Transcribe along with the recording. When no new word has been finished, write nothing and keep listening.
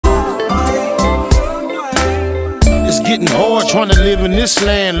getting hard trying to live in this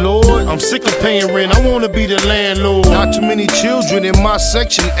land, Lord. I'm sick of paying rent, I wanna be the landlord. Not too many children in my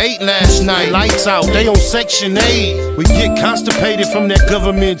section 8 last night. Lights out, they on section 8. We get constipated from that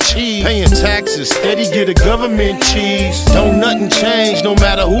government cheese. Paying taxes, steady get a government cheese. Don't nothing change no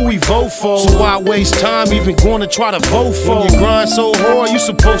matter who we vote for. So why waste time even going to try to vote for? When you grind so hard, you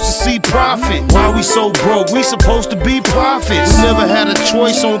supposed to see profit. Why we so broke? We supposed to be prophets. We never had a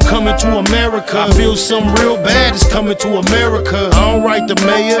choice on coming to America. I feel something real bad is coming to America. I don't write the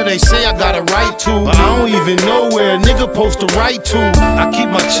mayor, they say I got a right to, but I don't even know where a nigga supposed to write to. I keep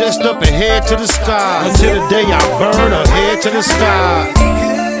my chest up and head to the sky until the day I burn or head to the sky.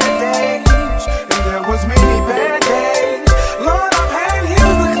 There was many bad days. Lord, I've had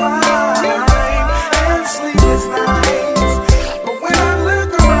hills to climb and sleepless nights. But when I look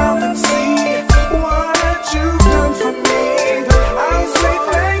around and see what you've done for me, I'll say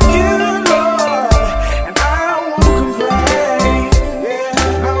thank you, Lord, and I won't complain.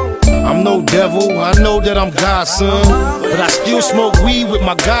 Yeah, no. I'm no devil, I know that I'm God's son, but I still smoke weed with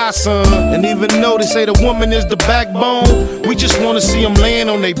my godson. And even though they say the woman is the backbone, we just wanna see them laying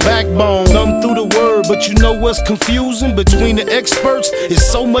on their backbone. Thumb through the word, but you know what's confusing? Between the experts, it's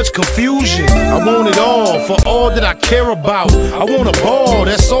so much confusion. I want it all, for all that I care about. I want a ball,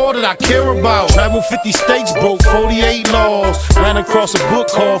 that's all that I care about. Travel 50 states, broke 48 laws. Ran across a book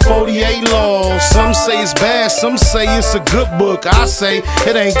called 48 Laws. Some say it's bad, some say it's a good book. I say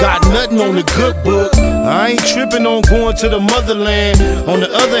it ain't got nothing on the good book. I ain't tripping on going to the motherland. On the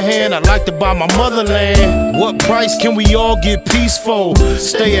other hand, I like to buy my motherland. What price can we all get peaceful?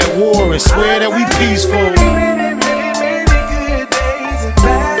 Stay at war and swear that we peaceful.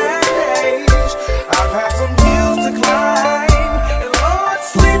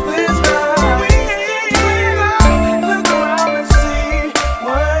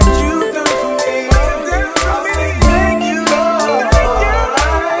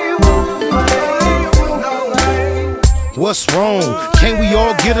 What's wrong? Can't we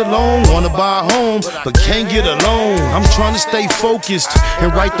all get along? Wanna buy a home, but can't get along. I'm trying to stay focused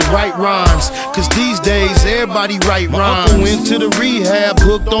and write the right rhymes, cause these days everybody write rhymes. My uncle went to the rehab,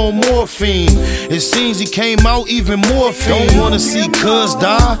 hooked on morphine. It seems he came out even more fiend. Don't wanna see cuz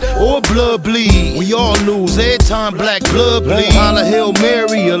die or blood bleed. We all lose every time black blood bleed. Holla Hail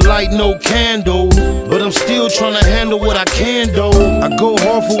Mary, a light no candle, but I'm still trying to handle what I can do. I go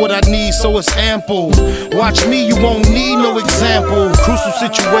hard for what I need, so it's ample. Watch me, you won't need no example. Crucial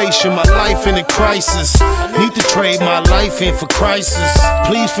situation, my life in a crisis. Need to trade my life in for crisis.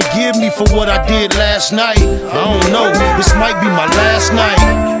 Please forgive me for what I did last night. I don't know, this might be my last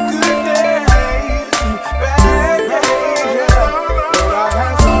night.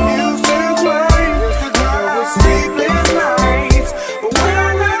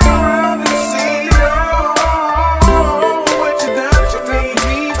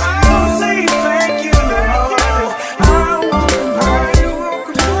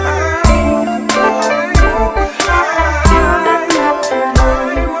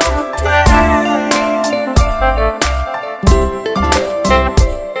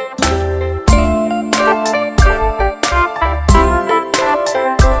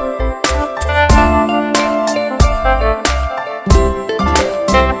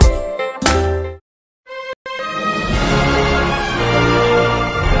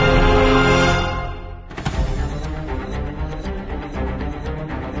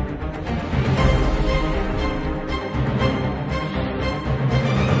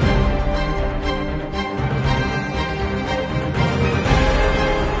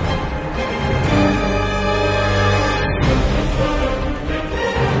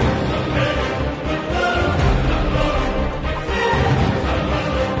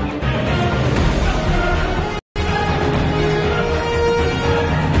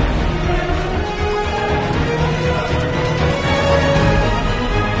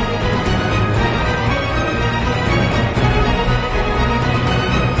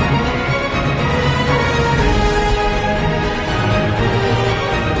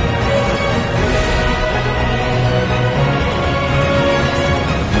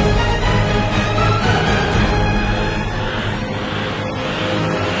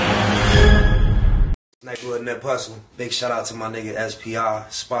 Neighborhood Nip Hustle. Big shout out to my nigga SPI,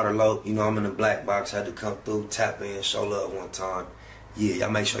 Spotter Low. You know I'm in the black box, had to come through, tap in, show love one time. Yeah,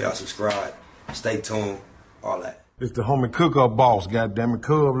 y'all make sure y'all subscribe. Stay tuned, all that. It's the homie Cook-Up Boss, goddammit,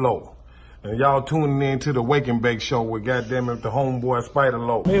 Cub Low. And y'all tuning in to the Wake and Bake Show with goddammit the homeboy Spider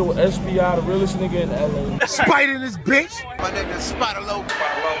Low. Here with SPI, the realest nigga in LA. Spider this bitch. My nigga Spider Low.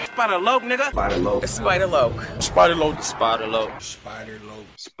 Spider Loke, nigga. Spider Loke. It's Spider Loke. Spider Loke. Spider Loke. Spider Loke.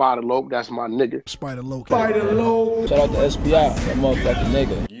 Spider Loke, that's my nigga. Spider Loke. Spider Loke. Shout out to SPI, that motherfucking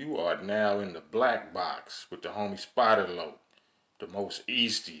nigga. You are now in the black box with the homie Spider Loke, the most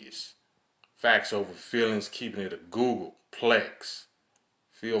eastiest. Facts over feelings, keeping it a Google Plex.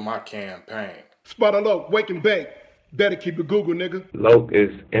 Feel my campaign. Spider Loke, wake and bake. Better keep it Google, nigga. Loke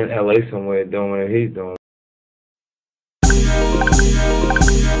is in LA somewhere doing what he's doing.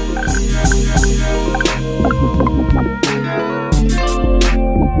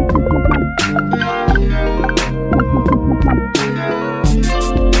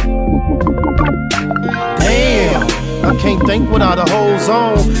 I can't think without a whole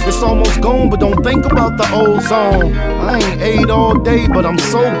zone. It's almost gone, but don't think about the ozone. I ain't ate all day, but I'm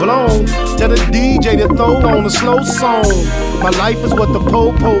so blown. Tell the DJ to throw on a slow song. My life is what the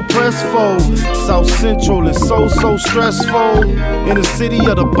po-po press for. South Central is so stressful. In the city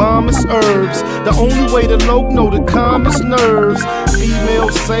of the bombest herbs. The only way to Loke know the calmest nerves.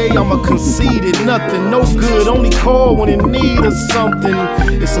 Females say I'm a conceited nothing. No good, only call when in need of something.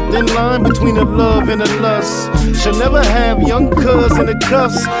 It's a thin line between the love and the lust. Should never have young cuz in the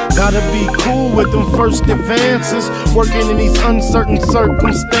cuffs. Gotta be cool with them first advances. Working in these uncertain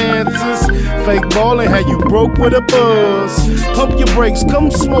circumstances. Fake ballin' had you broke with a buzz. Pump your brakes, come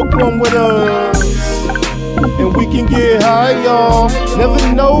smoke one with us. And we can get high, y'all.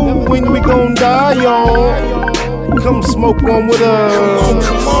 Never know when we gon' die, y'all. Come smoke one with us.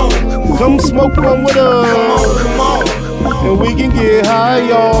 Come on. Come smoke one with us. Come on. And we can get high,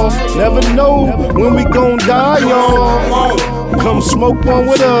 y'all. Never know when we gon' die, y'all. Come smoke one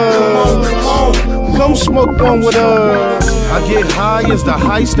with us. Come smoke one with us. I get high as the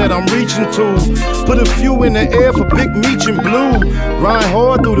heights that I'm reaching to. Put a few in the air for Big Meech and Blue. Grind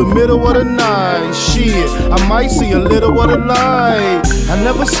hard through the middle of the night. Shit, I might see a little of the light. I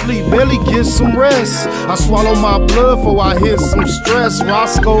never sleep, barely get some rest. I swallow my blood before I hit some stress.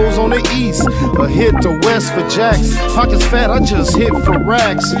 Roscoe's on the east, a hit to west for jacks. Pockets fat, I just hit for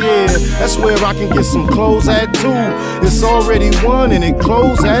racks. Yeah, that's where I can get some clothes at too. It's already 1 and it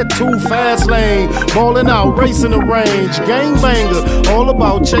closed at 2. Fast lane, ballin' out, racing the range. Gangbanger, all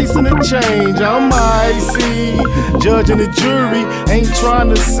about chasing the change. I'm icy, judge and the jury. Ain't trying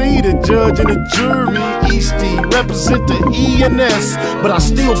to see the judge and the jury. Eastie, represent the E&S, but I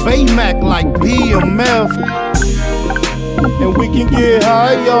still Baymac like BMF. And we can get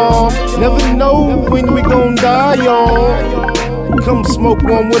high, y'all. Never know when we gon' die, y'all. Come smoke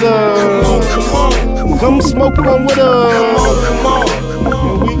one with us. Come smoke one with us. Come on.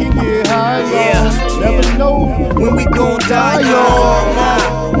 And we can get high, y'all. Never know When we gon' die,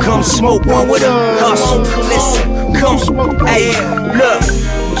 y'all. Come smoke one with us. Listen, come. Hey, look.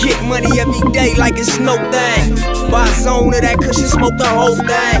 Get money every day like it's no thing. Buy a zone of that cushion, smoke the whole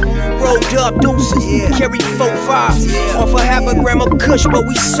thing. Rolled up deuces, carry 4-5. Off a half a gram of kush, but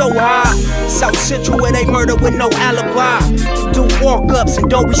we so high. South Central where they murder with no alibi. Do walk-ups and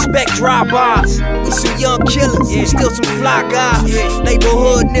don't respect drive-bys. We some young killers, still some fly guys.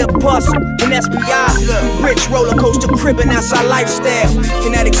 Neighborhood near Puzzle and SPI. We rich roller coaster cribbing, that's our lifestyle.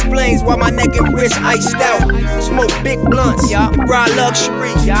 And that explains why my neck and wrist iced out. Smoke big blunts, and ride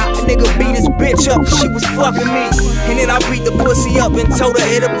luxury. A nigga beat his bitch up cause she was fucking me. And then I beat the pussy up and told her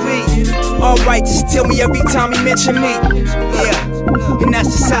it'll be alright, just tell me every time he mention me. Yeah, and that's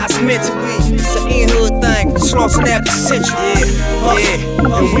just how it's meant to be. It's an in-hood thing, Slauson after century.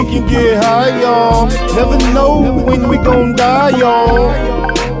 Yeah. And we can get high, y'all. Never know when we gon' die, y'all.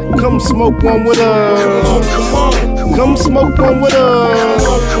 Come smoke one with us. Come smoke one with us.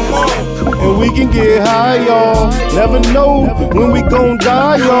 And we can get high, y'all. Never know when we gon'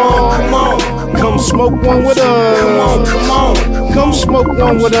 die, y'all. Come smoke one with us. Come smoke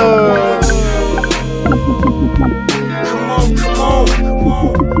one with us.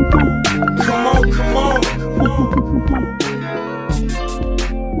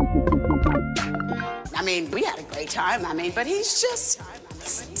 I mean, we had a great time. I mean, but he's just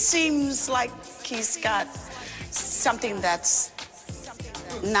seems like he's got something that's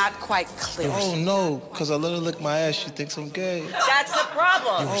not quite clear. Oh no, because I let her lick my ass, she thinks I'm gay. That's the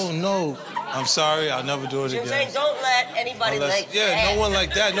problem. Oh no. I'm sorry, I'll never do it again. Say don't let anybody lick your Yeah, ass. no one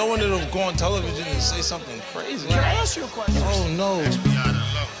like that. No one that'll go on television and say something crazy. Can I ask you a question? Oh no.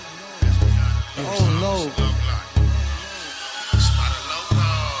 Oh no.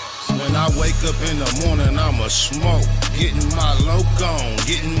 When I wake up in the morning, I'ma smoke. Getting my loc on,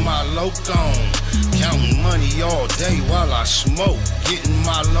 getting my loc on. Counting money all day while I smoke. Getting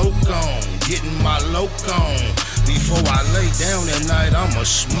my loc on, getting my loc on. Before I lay down at night, I'ma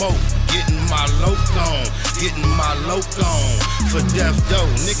smoke. Getting my loc on, getting my loc on. For death though,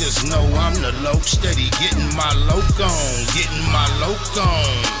 niggas know I'm the loc. Steady getting my loc on, getting my loc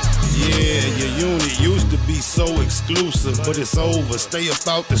on. Yeah, your unit used to be so exclusive, but it's over. Stay up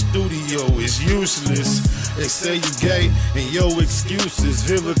out the studio, it's useless. They say you gay and yo excuses.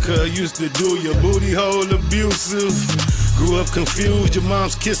 Vivica used to do your booty hole abusive. Grew up confused, your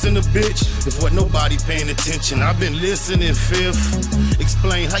mom's kissing a bitch. If what nobody paying attention, I've been listening. Fifth,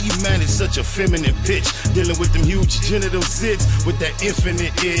 explain how you manage such a feminine pitch, dealing with them huge genital zits with that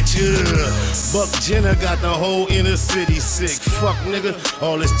infinite itch. Buck Jenner got the whole inner city sick. Fuck nigga,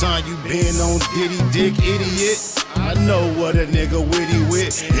 all this time you been on Diddy dick, idiot. I know what a nigga witty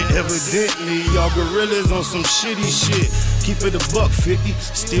with, and evidently y'all gorillas on some shitty shit. Keep it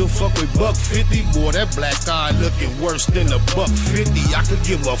 $1.50, still fuck with $1.50. Boy, that black eye looking worse than a $1.50. I could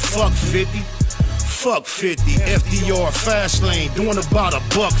give a fuck 50. Fuck 50, FDR fast lane, doing about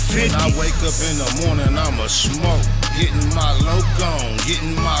 $1.50. When I wake up in the morning, I'ma smoke. Getting my loc on,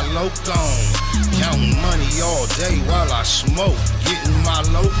 getting my loc on. Counting money all day while I smoke. Getting my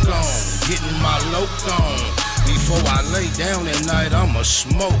loc on, getting my loc on. Before I lay down at night, I'ma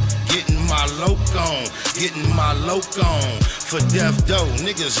smoke. Getting my loc on, getting my loc on. For death though,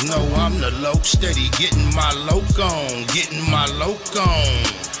 niggas know I'm the loc. Steady getting my loc on, getting my loc on.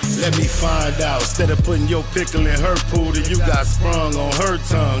 Let me find out, instead of putting your pickle in her pooter, you got sprung on her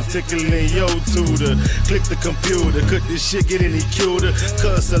tongue, tickling your tutor. Click the computer, could this shit get any cuter?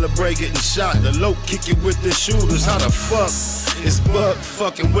 Cuz celebrate getting shot, the loc kick it with the shooters. How the fuck is Buck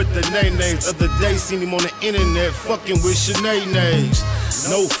fucking with the names? Other day seen him on the internet fucking with Sinead.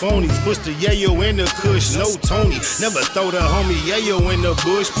 No phonies, push the yayo in the kush, no Tony. Never throw the homie yayo in the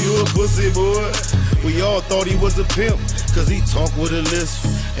bush, pure pussy boy. We all thought he was a pimp, cause he talk with a lisp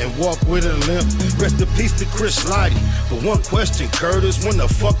and walk with a limp. Rest in peace to Chris Lighty. But one question, Curtis, when the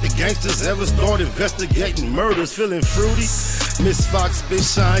fuck the gangsters ever start investigating murders? Feeling fruity? Miss Fox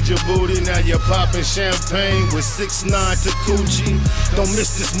bitch shined your booty, now you're popping champagne with 6'9" to Coochie. Don't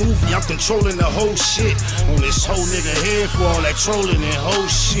miss this movie, I'm controlling the whole shit on this whole nigga head for all that trolling and whole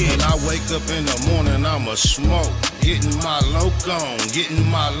shit. When I wake up in the morning, I'ma smoke. Getting my loc on, getting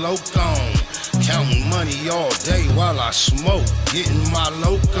my loc on. Counting money all day while I smoke. Getting my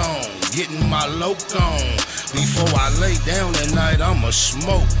loc on, getting my loc on. Before I lay down at night, I'ma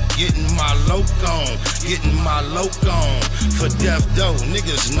smoke. Getting my loc on, getting my loc on. For death though,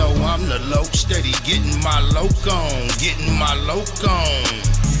 niggas know I'm the loc. Steady getting my loc on, getting my loc on.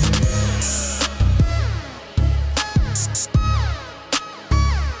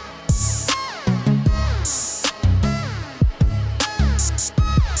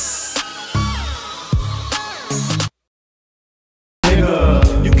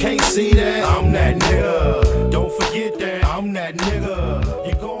 You can't see that, I'm that nigga. Don't forget that, I'm that nigga.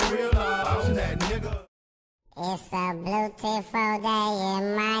 You gon' realize I'm that nigga. It's a beautiful day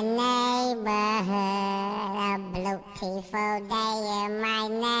in my neighborhood. A beautiful day in my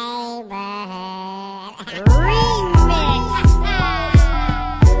neighborhood. Remix!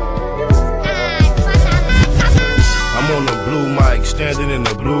 I'm on the blue mic, standing in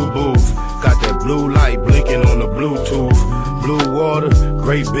the blue booth. Got that blue light blinking on the Bluetooth. Blue water,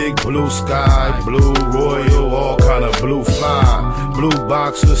 great big blue sky. Blue royal, all kind of blue fly. Blue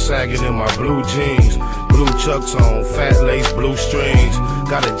boxers sagging in my blue jeans. Blue chucks on, fat lace blue strings.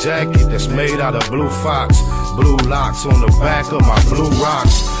 Got a jacket that's made out of blue fox. Blue locks on the back of my blue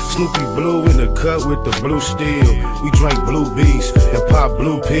rocks. Snoopy blue in the cut with the blue steel. We drink blue beast and pop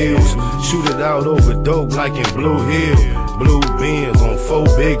blue pills. Shoot it out over dope like in Blue Hill. Blue Benz on 4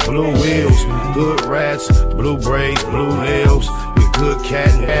 big blue wheels. Good rats, blue braids, blue nails. With good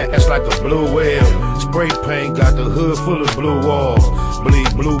cat and hat, that's like a blue whale. Spray paint got the hood full of blue walls.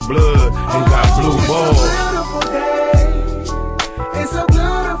 Bleed blue blood and got blue balls. It's a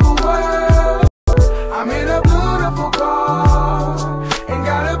beautiful world. I'm in a beautiful car and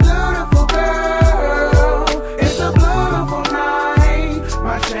got a beautiful girl. It's a beautiful night.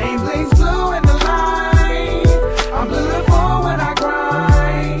 My chain blinks blue in the light. I'm beautiful when I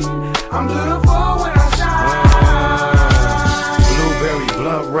grind. I'm beautiful when I shine. Blueberry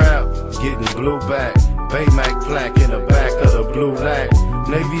blunt wrap, getting blue back. Baymac plaque in the back of the blue lack.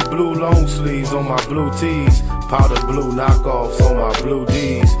 Navy blue long sleeves on my blue tees. Powder blue knockoffs on my blue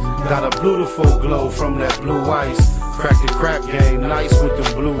D's. Got a beautiful glow from that blue ice. Crack the crap game, nice with the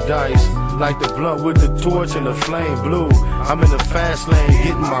blue dice. Like the blunt with the torch and the flame blue. I'm in the fast lane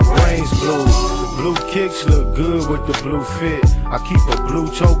getting my brains blue. Blue kicks look good with the blue fit. I keep a blue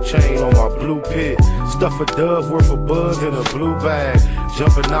choke chain on my blue pit. Stuff a dove worth a buzz in a blue bag.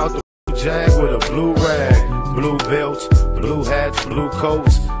 Jumping out the Jag with a blue rag. blue belts, blue hats, blue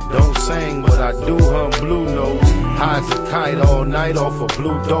coats. Don't sing, but I do hum blue notes. High as a kite all night off a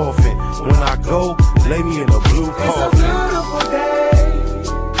blue dolphin. When I go, lay me in a blue coffin. It's a beautiful day.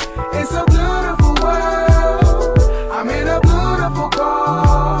 It's a beautiful world. I'm in a beautiful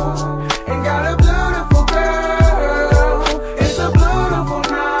car and got a beautiful girl. It's a beautiful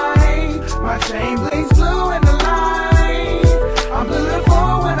night. My chain blinks blue in the light. I'm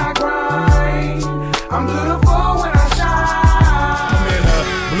beautiful when I grind. I'm beautiful when I shine. I'm in a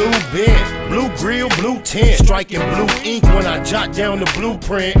blue bent, blue grill, blue tint, striking blue ink when I jot down the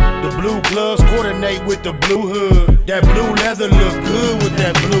blueprint. The blue gloves coordinate with the blue hood. That blue leather look good with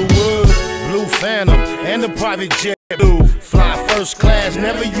that blue wood. Blue Phantom and the private jet blue. Fly first class,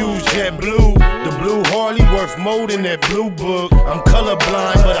 never use jet blue. The blue Harley worth more than that blue book. I'm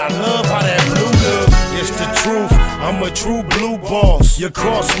colorblind, but I love how that blue look. It's the truth, I'm a true blue boss. You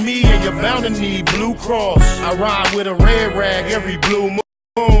cross me and you're bound to need Blue Cross. I ride with a red rag every blue moon.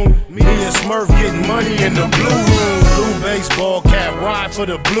 Me and Smurf getting money in the blue room. Blue baseball cap, ride for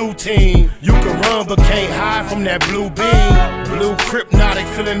the blue team. You can run but can't hide from that blue beam. Blue Crypnotic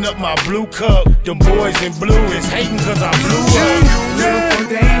filling up my blue cup. Them boys in blue is hating cause I blew up. Beautiful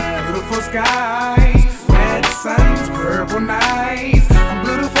day, beautiful skies, red suns, purple nights. I'm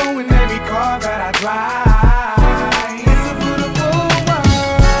beautiful in every car that I drive. It's a beautiful world.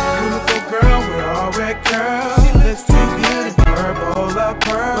 Beautiful girl with all red curls. She looks too good in purple up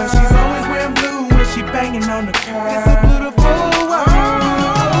pearl. But she's always wearing blue when she banging on the curb. It's a beautiful world.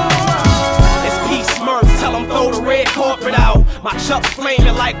 It's P Smurf, tell them throw the red carpet out. My chucks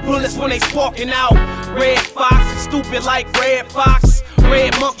flaming like bullets when they sparking out. Red fox, stupid like red fox.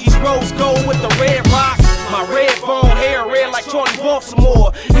 Red monkeys, rose gold with the red rocks. My red bone hair red like Jordan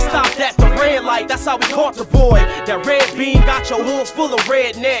Baltimore. He stopped at the red light, that's how we caught the boy. That red beam got your hood full of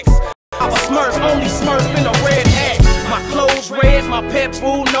rednecks. I'm a Smurf, only Smurf in a red hat. My clothes red, my pet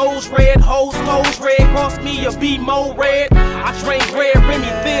bull nose red, hoes toes red, cost me a B-Mo red. I drink red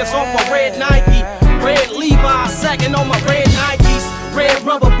Remy Fizz off a red Nike. Red Levi's sagging on my red Nikes. Red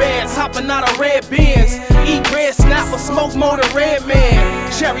rubber bands, hopping out of red Benz. Eat red snapper, smoke more than red man.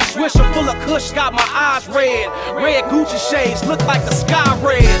 Cherry swisher full of kush, got my eyes red. Red Gucci shades, look like the sky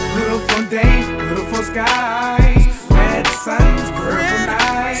red. Beautiful day, beautiful skies, red suns, purple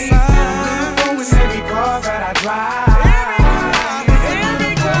nights. I'm beautiful in every car that I drive.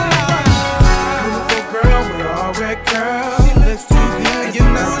 Beautiful girl with all red curls. She looks too good, and you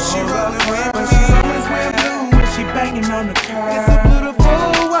know she rolling with me. She's always wearing blue when she banging on the curb. It's a beautiful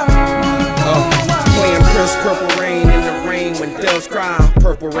world. Playing Prince Purple Rain in the rain when doves cry.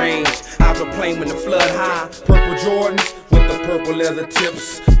 Purple range, out the plane when the flood high. Purple Jordans with the purple leather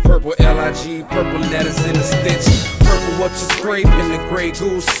tips. Purple LIG, purple letters in the stitch. Purple what you scrape in the gray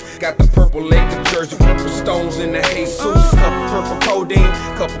goose. Got the purple lake, the jersey, purple stones in the Jesus. Couple purple codeine,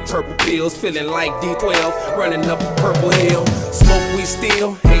 couple purple pills. Feeling like D12, running up a purple hill. Smoke we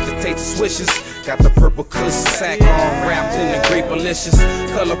still, hate to taste the swishes. Got the purple kush sack all wrapped in the grape delicious.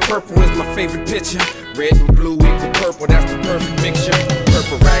 Color purple is my favorite picture. Red and blue equal purple, that's the perfect mixture.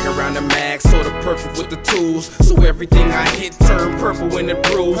 Purple rag around the mag, sorta perfect with the tools. So everything I hit turn purple when it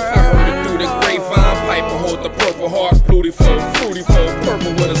brews. I heard it through the grapevine, Piper hold the purple heart. Beautiful, fruityful,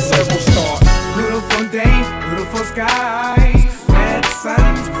 purple with a circle star. Beautiful day, beautiful skies, red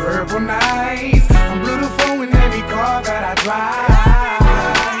suns, purple nights. I'm beautiful in every car that I drive.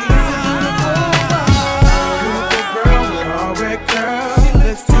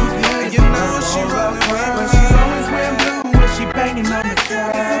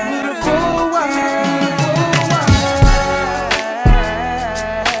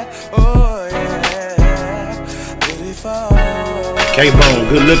 K-Bone,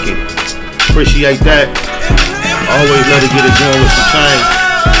 good looking. Appreciate that. Always let her get it going with some change.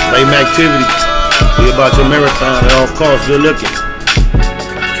 Lame activity. Be about your marathon at all costs. Good looking.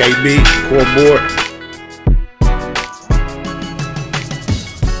 KB, core board.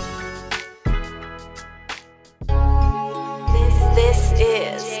 This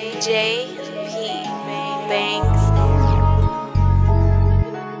is J.P. Banks.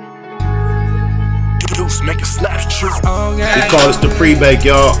 Make it slap true. We call this the pre-bake,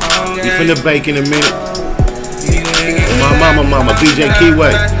 y'all. We finna bake in a minute. And my mama, BJ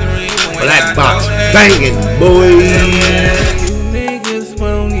Keyway. Black box, banging, boy. You niggas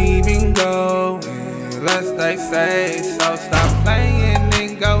won't even go unless they say so. Stop playing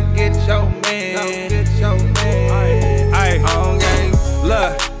and go get your man. Ay, okay.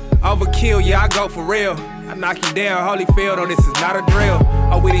 Look, overkill, yeah, I go for real. I knock him down, Holyfield, oh, this is not a drill.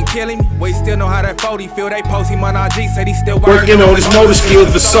 Oh, we didn't kill him, we still know how that 40 feel. They post him on IG, said he still working on his motor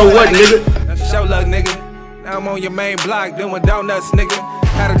skills, but so what, nigga? That's show luck, nigga. Now I'm on your main block doing donuts, nigga.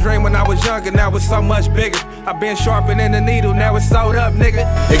 Had a dream when I was younger, now it's so much bigger. I been sharpening the needle, now it's sold up, nigga.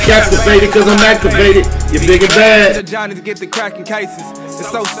 They captivated cause I'm activated. You're big and bad. The Johnny to get the cracking cases.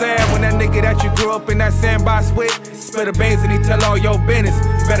 It's so sad when that nigga that you grew up in that sandbox with spit a beans and he tell all your business.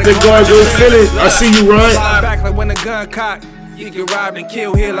 Better Big guard, good feeling. I see you run. Back like when the gun cocked. You get robbed and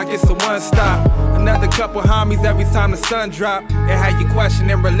killed here like it's a one stop. Another couple homies every time the sun drop. And how you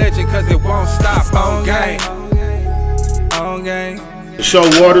questioning religion cause it won't stop. On game. On game. Show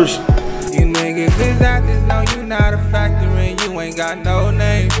Waters. You niggas is out this, no, you not a factor and you ain't got no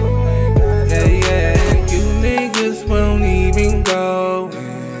name. Yeah, yeah, you niggas won't even go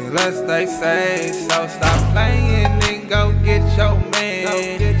unless they say so. Stop playing and go get your man. Go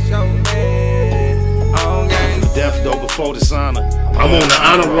get your man. On game. Death though before dishonor. I'm on the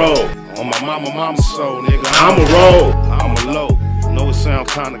honor roll. On my mama's soul, nigga. I'm a roll. I'm a low. Know it sound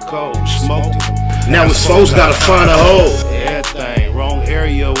kinda cold. Smoked it. Now his folks gotta find a hole. Everything, wrong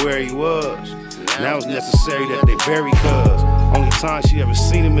area where he was. Now it's necessary that they bury cuz. Only time she ever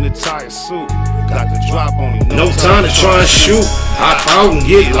seen him in a tight suit. Got the drop on him. No time to try and shoot. Hop out and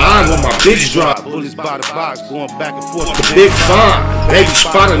get live when my bitch drop. Bullets by the box, going back and forth. The big fine. Baby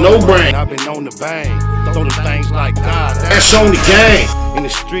spot a no brain. I've been on the bang. Throw them things like God. That's on the game. In the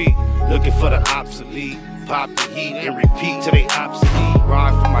street, looking for the obsolete. Pop the heat and repeat till they obsolete.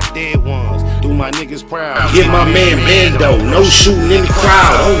 Ride for my dead ones, do my niggas proud. Get my man Bando, no shooting in the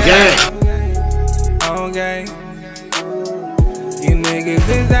crowd. On game. On game. You niggas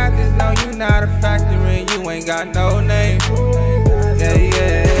is out this, no, you not a factor and you ain't got no name. Yeah,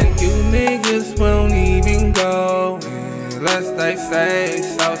 yeah, you niggas won't even go unless they say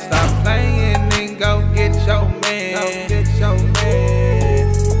so. Stop playing and go get your man. Go get your man.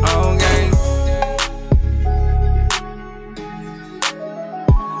 On game.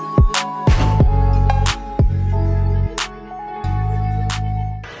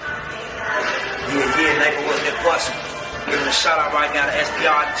 Giving a shout out right now to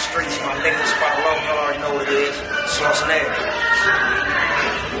SBR in the streets, my niggas, spot alone, y'all already know what it is. Sloss Name.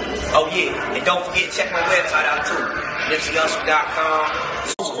 Oh yeah, and don't forget, check my website out too. NipseyHustle.com.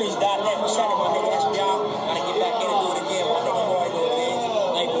 Streets.net, what's happening, my nigga SBR? Gotta get back in and do it again, my nigga Roy, do it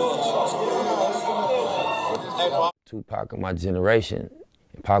again. Tupac of my generation,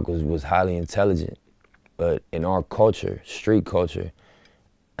 Pac was highly intelligent, but in our culture, street culture,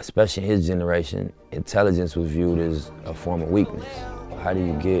 especially in his generation, intelligence was viewed as a form of weakness. How do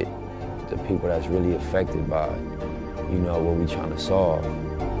you get the people that's really affected by, you know, what we trying to solve,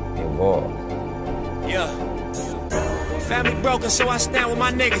 involved? Yeah. Family broken, so I stand with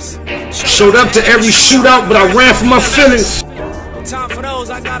my niggas. Showed up to every shootout, but I ran for my feelings. Time for those,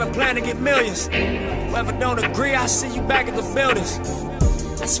 I got a plan to get millions. Whoever don't agree, I see you back at the buildings.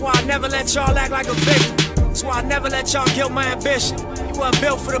 That's why I never let y'all act like a victim. That's why I never let y'all kill my ambition. You wasn't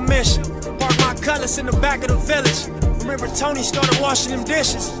built for the mission. Park my cutlass in the back of the village. Remember Tony started washing them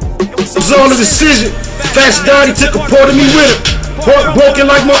dishes. It was all a decision. Fast Donnie took a part of me with him. Heart broken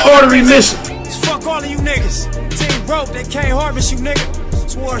like my artery missing. Fuck all of you niggas. Team broke, they can't harvest you, nigga.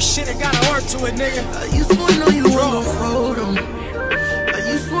 Swore shit, it got a heart to it, nigga. I used to know you were gon' fold them. I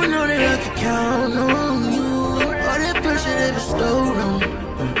used to know that I could count on you. All that pressure they bestowed on.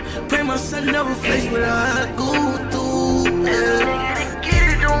 Pray my son never face what I go through. Yeah. They get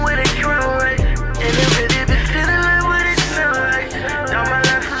it, don't wear the crown right. And if it be feeling like what it sound like. Now my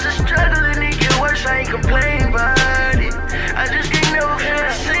life was a struggle and it get worse, I ain't complaining about it. I just can't never feel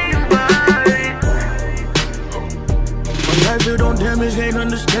the same about it. My life built on damage, ain't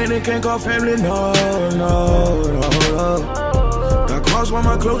understanding, can't call family, no. Got crossed by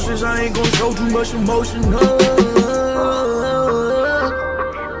my closest, I ain't gon' show too much emotion, no.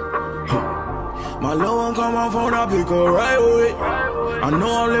 My low one call my phone, I pick up right away. I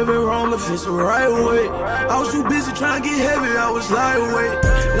know I'm living wrong, if it's the right way. I was too busy trying to get heavy, I was lightweight.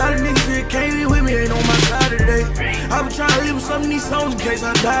 A lot of niggas that came in with me ain't on my side today. I been trying to leave with some of these songs in case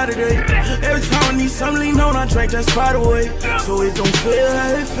I die today. Every time I need something lean on, I drink that spot away. So it don't feel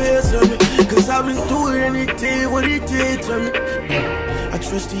how it feels to me. Cause I've been through it and it did what it did to me. I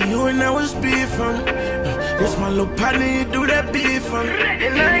trusted you and that was big for me. This my little partner, you do that big for me.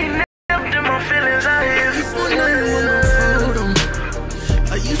 And I ain't my feelings out here. I used to know you were gon' fold them.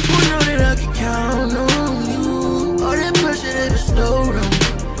 I used to know that I could count on you. All that pressure they bestowed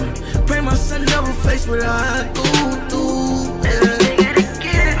on. Pray my son never face what I go through. Yeah. Nigga, they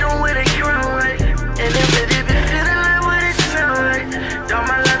get it, don't wear the crown right. And if it be feeling like what it sound like. All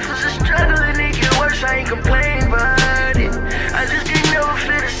my life was a struggle and it get worse, I ain't complaining about it. I just can't never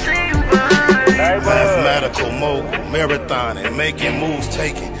feel the same about it. Mathematical mogul. Marathoning, making moves,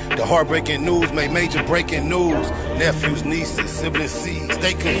 taking. The heartbreaking news made major breaking news. Nephews, nieces, siblings, seeds,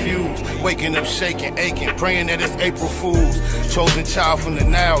 they confused. Waking up, shaking, aching, praying that it's April Fools. Chosen child from the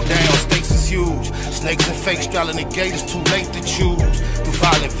now down, stakes is huge. Snakes and fakes straddling the gate, it's too late to choose. Through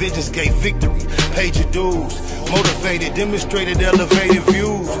violent visions gave victory, paid your dues. Motivated, demonstrated elevated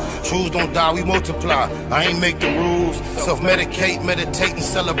views. Truths don't die, we multiply. I ain't make the rules. Self-medicate, meditate, and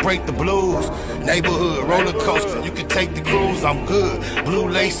celebrate the blues. Neighborhood, roller coaster, you can take the cruise, I'm good. Blue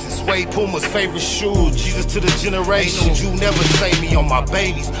laces, suede Puma's favorite shoes. Jesus to the generations, you never say me on my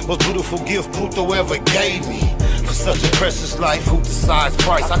babies. Most beautiful gift Puto ever gave me. For such a precious life, who decides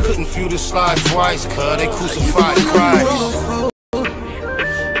price? I couldn't feel the slide twice, cuz they crucified Christ.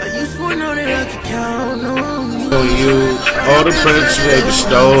 On you, all the presents they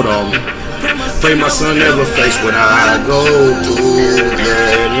bestowed on me. Pray my son never face what I go through.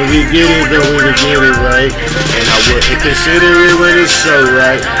 Yeah, when we get it, then we can get it right. And I wouldn't consider it when it's so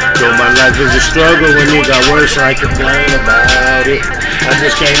right. Though my life is a struggle, when it got worse, I complain about it. I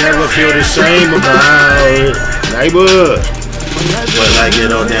just can't ever feel the same about it. Neighbor, but like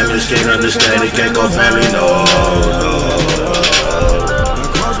it all damage, can't understand it, can't go family, no.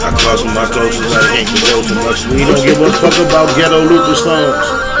 I cross my closest, I can't go too much. We don't give a fuck about ghetto Luther songs.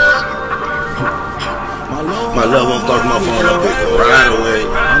 My love won't talk my phone, I'll pick her right away.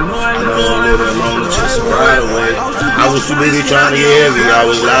 I know I'm living alone, just right away. I was too busy trying to get heavy, I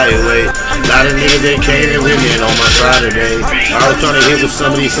was lying away. A lot of niggas that came in with me on my side today. I was trying to hit with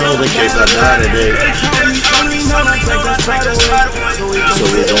some of these songs in case I die today. So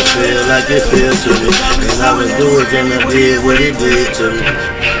it don't feel like it feels to me. And I would do it, then I did what it did to me.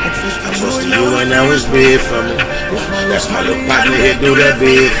 I trusted you and that was big for me. That's my little partner here, do that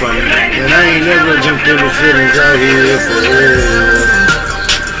big for me. And I ain't never jumped in the feelings out here for real.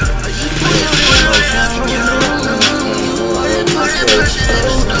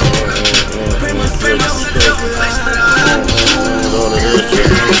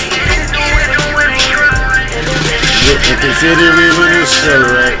 And consider it when it's so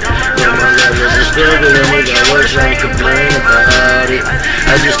right. But my life was a struggle and we got worse, I ain't complain about it.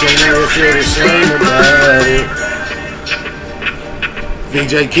 I just can't never feel the same about it.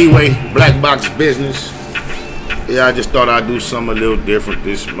 VJ Keyway, Black Box Business. Yeah, I just thought I'd do something a little different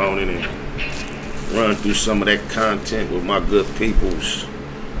this morning and run through some of that content with my good peoples.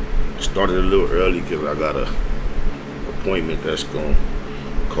 Started a little early because I got a appointment that's going to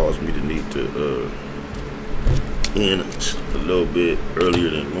cause me to need to end a little bit earlier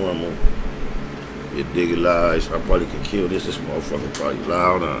than normal. You dig it, lies. I probably could kill this. This motherfucker probably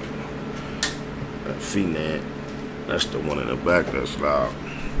loud on that Phenan. That's the one in the back that's loud.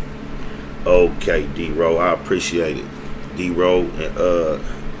 Okay, D-Row, I appreciate it. D-Row and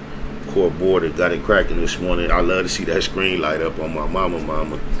Core Border got it cracking this morning. I love to see that screen light up on my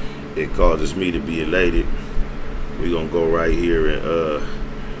mama. It causes me to be elated. We're gonna go right here and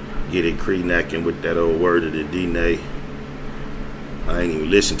get it cree-knacking with that old word of the D-Nay. I ain't even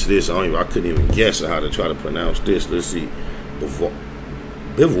listened to this. I couldn't even guess how to try to pronounce this. Let's see.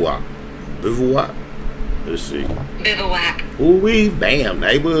 Bivouac. Bivouac. Let's see. Bivouac. Ooh-wee, bam,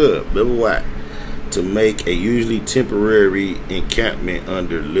 neighbor. Bivouac. To make a usually temporary encampment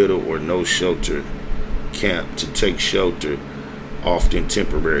under little or no shelter. Camp to take shelter, often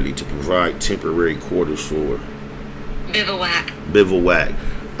temporarily, to provide temporary quarters for. Bivouac. Bivouac.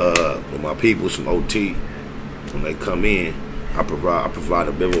 When my people from OT, when they come in, I provide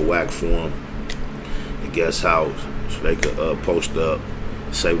a bivouac for them, a guest house, so they could post up,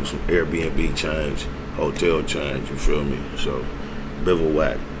 save them some Airbnb change, hotel change, you feel me? So,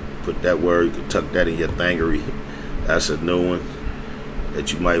 bivouac. Put that word, you can tuck that in your thingery. That's a new one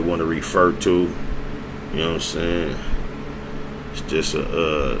that you might want to refer to. You know what I'm saying? It's just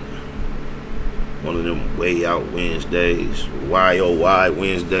a one of them way out Wednesdays. Why oh why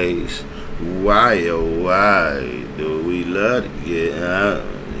Wednesdays? Why oh why do we love to get out?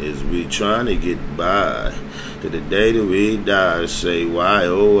 Is we trying to get by to the day that we die? Say why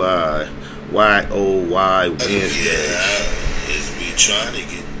oh why? Why oh why Wednesdays? Is we trying to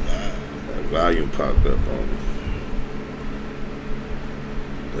get by? That volume popped up on me.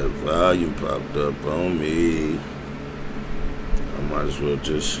 That volume popped up on me. I might as well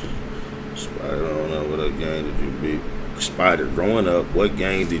just Spider, I don't know what game did you beef. Spider, growing up, what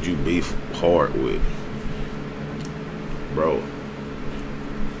game did you beef hard with? Bro,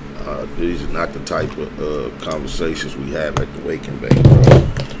 these are not the type of conversations we have at the Wake and Bake, bro.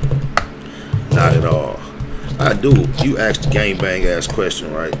 Not at all. I do. You asked the game bang ass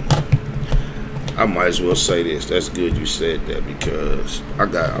question, right? I might as well say this. That's good you said that because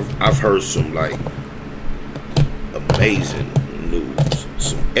I've heard some like amazing news,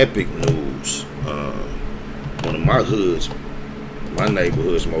 some epic news. One of my hoods, my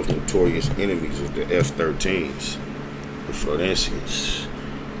neighborhood's most notorious enemies is the F-13s, the Florentians.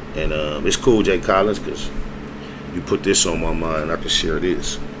 And it's cool, Jay Collins, because you put this on my mind, I can share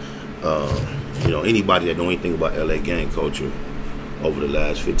this. You know, anybody that know anything about LA gang culture over the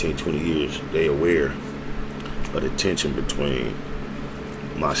last 15, 20 years, they aware of the tension between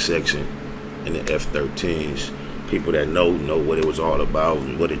my section and the F-13s. People that know what it was all about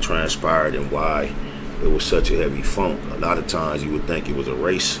and what it transpired and why it was such a heavy funk. A lot of times you would think it was a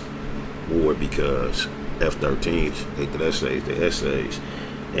race war because F-13s hate the essays,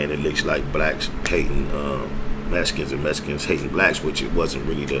 and it looks like blacks hating Mexicans and Mexicans hating blacks, which it wasn't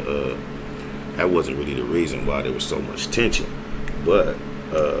really that wasn't really the reason why there was so much tension. But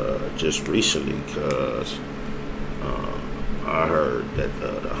just recently, cause I heard that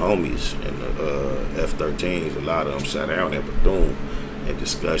the homies and the F-13s, a lot of them sat down at Bethune in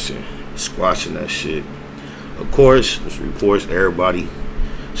discussion, squashing that shit. Of course, there's reports, everybody,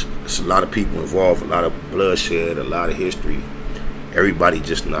 it's a lot of people involved, a lot of bloodshed, a lot of history. Everybody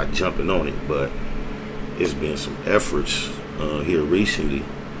just not jumping on it, but it's been some efforts here recently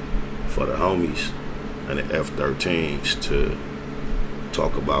for the homies and the F-13s to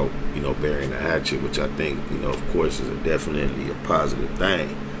talk about, you know, burying the hatchet, which I think, you know, of course, is definitely a positive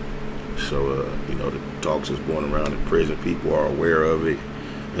thing. So, you know, the talks is going around in prison. People are aware of it.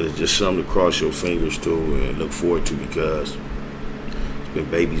 And it's just something to cross your fingers to and look forward to, because it's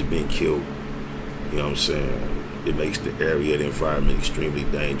been babies being killed. You know what I'm saying? It makes the area, the environment extremely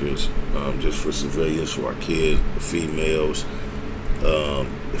dangerous, just for civilians, for our kids, the females.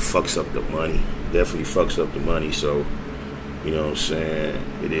 It fucks up the money. Definitely fucks up the money. So, you know what I'm saying?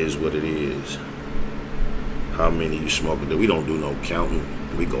 It is what it is. How many you smoking? We don't do no counting.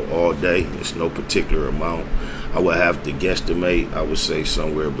 We go all day. It's no particular amount. I would have to guesstimate. I would say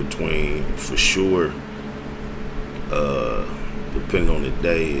somewhere between, for sure, depending on the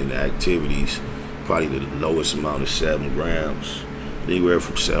day and the activities, probably the lowest amount is 7 grams. Anywhere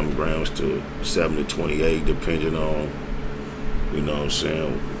from 7 grams to 7 to 28, depending on, you know what I'm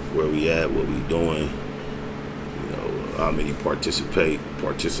saying, where we at, what we doing, you know, how many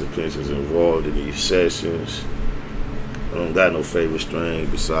participants is involved in these sessions. I don't got no favorite strain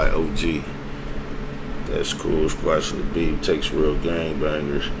beside OG. That's cool. Squash of the Beat takes real gang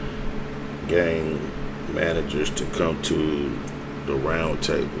bangers, gang managers to come to the round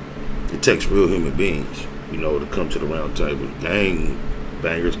table. It takes real human beings, you know, to come to the round table. Gang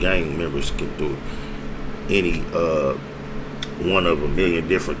bangers, gang members can do any one of a million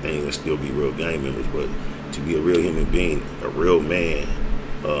different things and still be real gang members. But to be a real human being, a real man,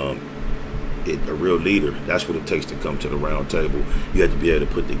 a real leader, that's what it takes to come to the round table. You have to be able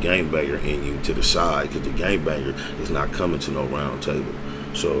to put the gangbanger in you to the side, because the gangbanger is not coming to no round table.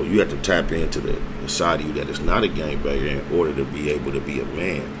 So you have to tap into the side of you that is not a gangbanger in order to be able to be a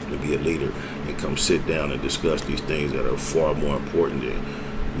man, to be a leader, and come sit down and discuss these things that are far more important than,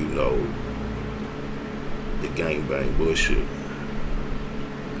 you know, the gangbang bullshit.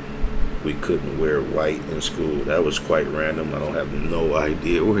 We couldn't wear white in school. That was quite random. I don't have no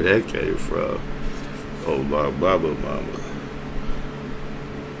idea where that came from. Oh, Baba Mama.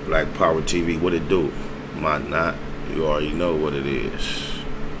 Black Power TV, what it do? Might not. You already know what it is.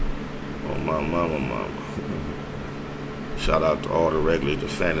 Oh, my mama. Shout out to all the regulars, the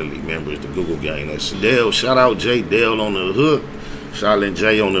family members, the Google gang. That's Dale. Shout out J. Dale on the hook. Shaolin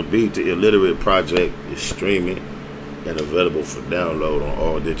J on the beat. The Illiterate Project is streaming and available for download on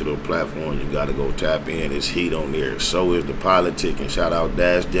all digital platforms. You gotta go tap in. It's heat on there. So is the politicking. Shout out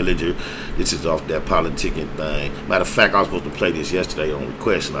Dash Dillinger. This is off that politicking thing. Matter of fact, I was supposed to play this yesterday on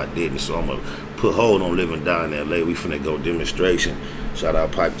request and I didn't. So I'm gonna put hold on Living Down in LA. We finna go demonstration. Shout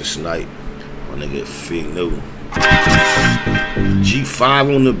out Pipe the Snipe. My nigga Fig Newton.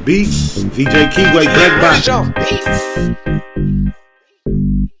 G5 on the beat. VJ Keyway, Black Box.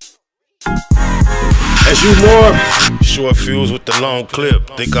 As you more short fuse with the long clip,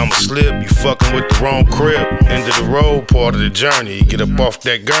 think I'ma slip, you fucking with the wrong crib. End of the road, part of the journey. Get up off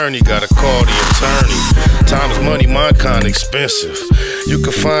that gurney, gotta call the attorney. Time is money, mine kinda expensive. You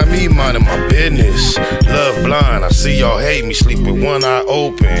can find me minding my business. Love blind, I see y'all hate me, sleep with one eye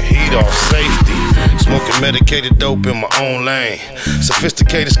open, heat off safety. Smoking medicated dope in my own lane.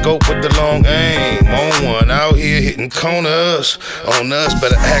 Sophisticated scope with the long aim. On one out here hitting corners. On us,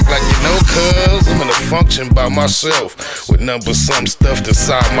 better act like you know, cuz I'm in a function by myself with number some stuffed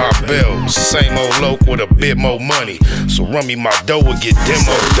inside my belt. Same old loc with a bit more money. So run me my dough and get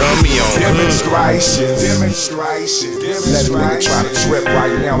demo dummy on demonstrations. Let a nigga try to trip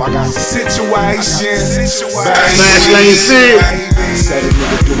right now. I got situations. Fast lane shit. Said a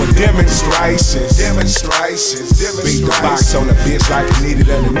nigga doing demonstrations. Beat the box on the bitch like it needed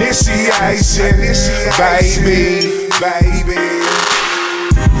an initiation. Baby.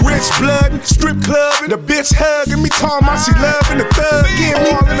 Rich blood, strip club, and the bitch hugging me, talking about she loving the thug in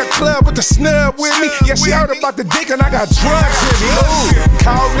me. All in the club with the snub with me. Yeah, she heard about the dick and I got drugs in me. Ooh.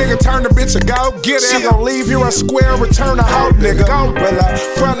 Cold nigga, turn the bitch a go get it. She gon' leave here a square, return a hoe nigga. Go Willa,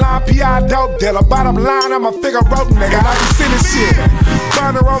 front line PI dope dealer. Bottom line, I'm a figure rope nigga. I be sending shit.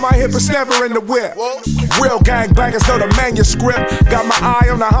 Burner on my hip, it's never in the whip. Real gangbangers know the manuscript. Got my eye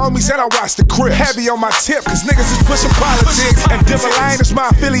on the homies and I watch the crib. Heavy on my tip, cause niggas is pushing politics. And different lane is my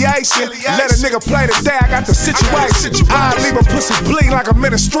affiliation. Let a nigga play today, I got the situation. I leave a pussy bleed like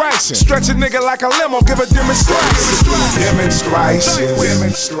administration. Stretch a nigga like a limo, give a demonstration. Let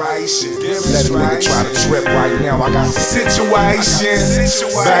a nigga try to trip right now. I got the situation.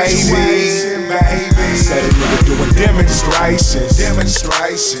 Baby. Said a nigga doing demonstrations.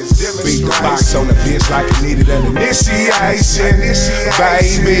 Beat the box on the bitch like it needed an initiation.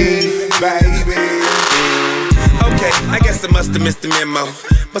 Baby. Okay, I guess I must have missed the memo.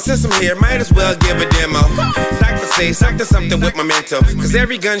 But since I'm here, might as well give a demo. Doctor say, doctor something with my mental. Cause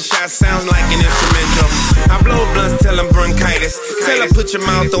every gunshot sounds like an instrumental. I blow blunts till I'm bronchitis. Tell her put your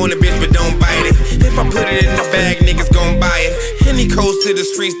mouth on the bitch but don't bite it. If I put it in the bag, niggas gon' buy it. Any coast to the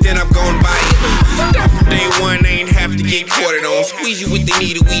streets, then I'm gon' buy it. That from day one, I ain't have to get quartered on. Squeeze you with the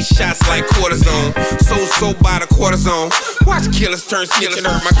needle, we shots like cortisone. So by the cortisone. Watch killers turn snitch and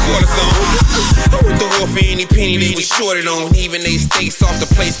hurt my cortisone. I went to war for any penny they was shorted on. Even they steaks off the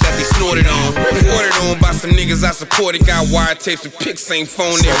place that they snorted on. Ordered on by some niggas I supported. Got wiretaps with pics, same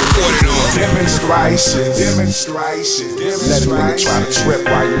phone they recorded on. Demonstrations. Let a nigga try to trip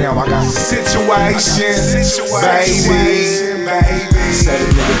right now. I got the situation. Baby. Said a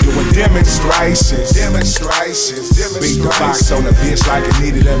nigga doing demonstrations. Beat the box on the bitch like it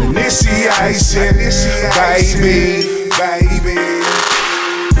needed an initiation. Baby.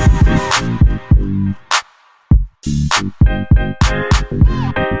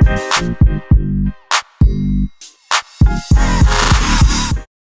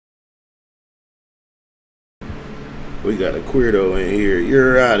 We got a queerdo in here.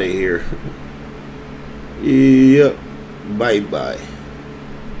 You're out of here. Yep. Bye.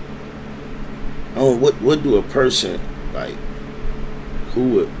 Oh, what do a person like who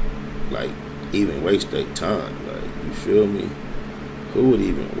would like even waste their time? Like, you feel me? Who would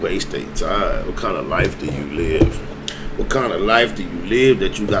even waste their time? What kind of life do you live? What kind of life do you live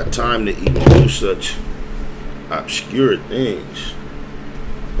that you got time to even do such obscure things?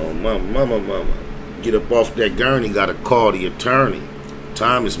 Oh, mama. Get up off that gurney, gotta call the attorney.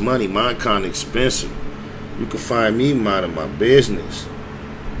 Time is money, mine kinda expensive. You can find me minding my business.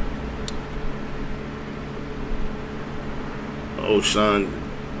 Oh, son,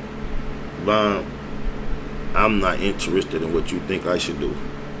 Bon, I'm not interested in what you think I should do.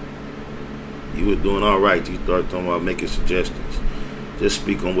 You were doing all right. You started talking about making suggestions. Just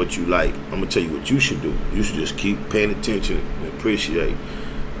speak on what you like. I'm gonna tell you what you should do. You should just keep paying attention and appreciate.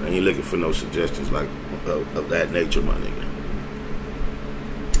 I ain't looking for no suggestions like of that nature, my nigga.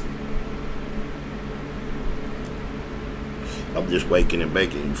 I'm just waking and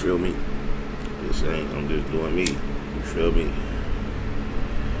baking, you feel me? I'm just doing me, you feel me?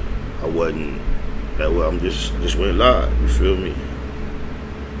 I wasn't that well, I'm just went live, you feel me?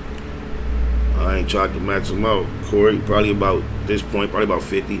 I ain't tried to max them out. Corey, probably about this point, probably about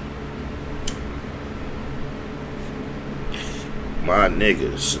 50. My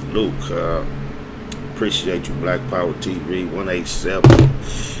niggas, salute, appreciate you, Black Power TV 187.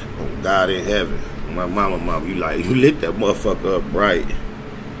 On God in heaven. My mama, you lit that motherfucker up bright.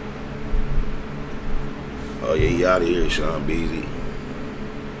 Oh yeah, you out of here, Sean Beasley.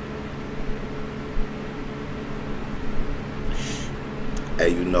 Hey,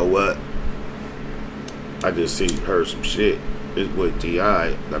 you know what? I just heard some shit. This boy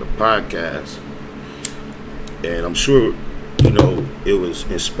T.I. got a podcast, and I'm sure, you know, it was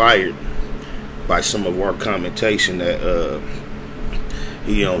inspired by some of our commentation that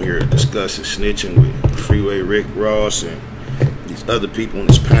he on here discussing snitching with Freeway Rick Ross and these other people in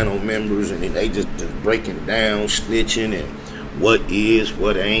his panel members, and they just breaking down snitching and what is,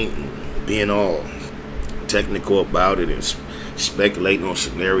 what ain't, and being all technical about it and speculating on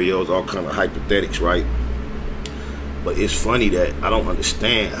scenarios, all kind of hypothetics, right? But it's funny that I don't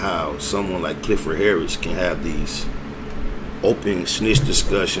understand how someone like Clifford Harris can have these open snitch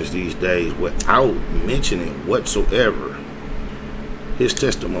discussions these days without mentioning whatsoever his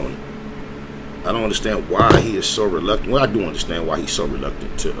testimony. I don't understand why he is so reluctant. Well, I do understand why he's so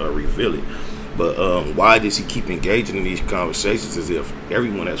reluctant to reveal it. But why does he keep engaging in these conversations as if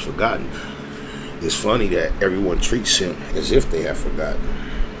everyone has forgotten? It's funny that everyone treats him as if they have forgotten.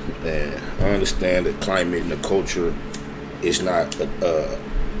 And I understand the climate and the culture is not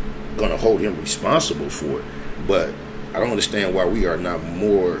going to hold him responsible for it. But I don't understand why we are not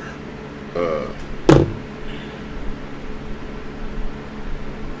more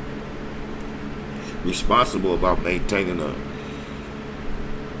responsible about maintaining a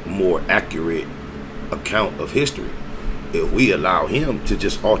more accurate account of history. If we allow him to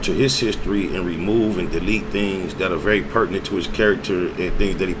just alter his history and remove and delete things that are very pertinent to his character and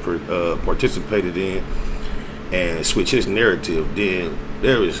things that he participated in and switch his narrative, then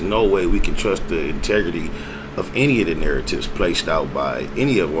there is no way we can trust the integrity of any of the narratives placed out by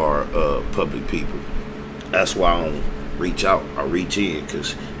any of our public people. That's why I don't reach out. I reach in,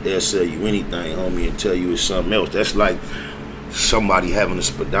 because they'll sell you anything, homie, and tell you it's something else. That's like somebody having a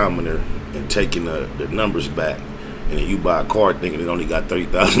speedometer and taking the numbers back, and then you buy a car thinking it only got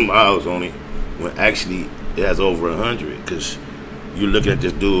 30,000 miles on it, when actually it has over 100, because you're looking at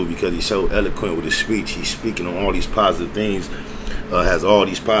this dude because he's so eloquent with his speech. He's speaking on all these positive things, has all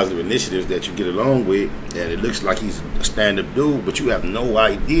these positive initiatives that you get along with, and it looks like he's a stand-up dude, but you have no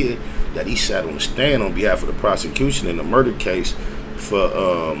idea that he sat on the stand on behalf of the prosecution in a murder case for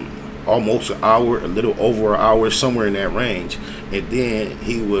almost an hour, a little over an hour, somewhere in that range. And then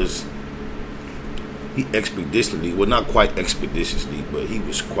he expeditiously, well, not quite expeditiously, but he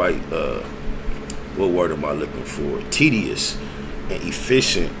was quite, what word am I looking for? Tedious and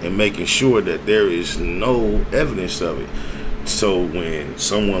efficient in making sure that there is no evidence of it. So when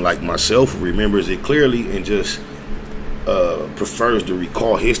someone like myself remembers it clearly and just prefers to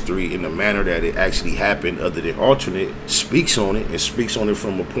recall history in the manner that it actually happened other than alternate, speaks on it, and speaks on it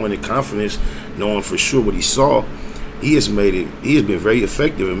from a point of confidence, knowing for sure what he saw, he has been very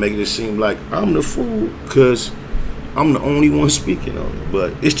effective in making it seem like I'm the fool because I'm the only one speaking on it.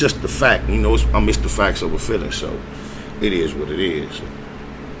 But it's just the fact, you know, I miss the facts over feelings, so it is what it is.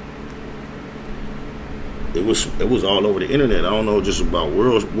 It was all over the internet. I don't know just about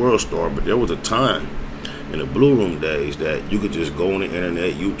World Star, but there was a time in the Blue Room days that you could just go on the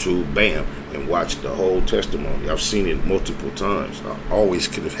internet, YouTube, bam, and watch the whole testimony. I've seen it multiple times. I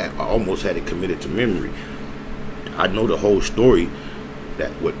almost had it committed to memory. I know the whole story,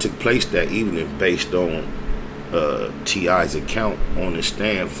 that what took place that evening, based on T.I.'s account on the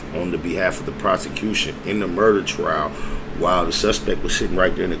stand on the behalf of the prosecution in the murder trial, while the suspect was sitting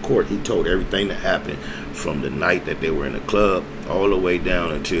right there in the court. He told everything that happened from the night that they were in the club all the way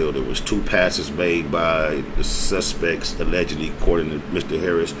down until there was 2 passes made by the suspects, allegedly, according to Mr.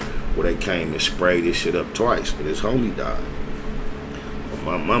 Harris, where they came and sprayed this shit up twice, and his homie died. Oh,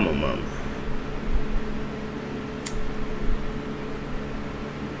 my mama.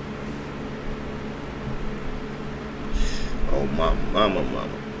 Oh, my mama.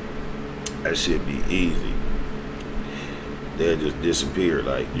 That shit be easy. They'll just disappear.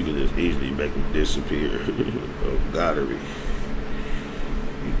 Like, you can just easily make them disappear. Oh, Goddery.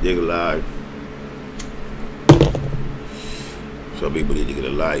 You dig alive. Some people need to get a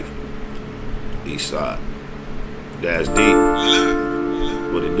life. Eastside. That's deep.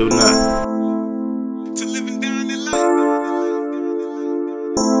 What it do now? To living down the life.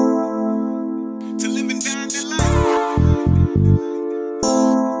 To living down the life.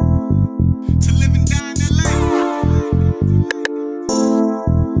 To living down the life.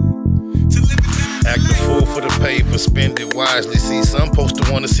 Act a fool for the paper, spend it wisely. See, some supposed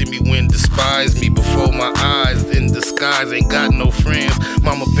to wanna see me win, despise me before my eyes. In disguise, ain't got no friends.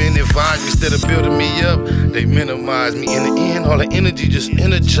 Mama been advised me, instead of building me up, they minimize me. In the end, all the energy just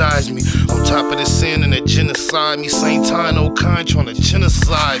energized me. On top of the sin and that genocide me. Same time, no kind trying to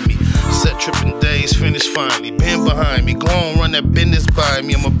genocide me. Set tripping days, finished finally. Been behind me, go on, run that business by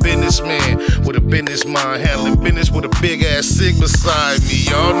me. I'm a businessman with a business mind, handling business with a big ass sig beside me.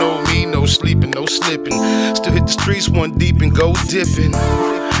 Y'all know me, no sleeping, no slipping. Still hit the streets one deep and go dipping.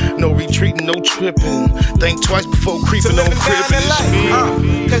 No retreating, no tripping. Think twice before creeping on crippin'. It's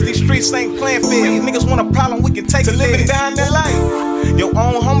me. Cause these streets ain't playing fair. These niggas want a problem, we can take it. To living down that life. Your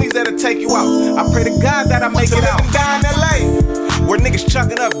own homies that'll take you out. I pray to God that I make it out. To living down that life. Where niggas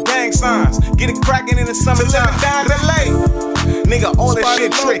chucking up gang signs. Get it cracking in the summertime. To living down that life. Nigga, all this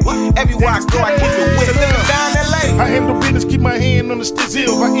shit trick. Everywhere I go, I keep it with. Living down LA. I handle business, keep my hand on the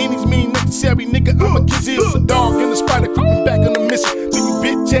stizzle. By any means necessary, nigga, I'm a kizzle. The dog and the spider creeping back on the mission. So you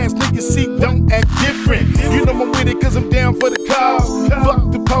bitch ass niggas see, don't act different. You know I'm with it cause I'm down for the cause.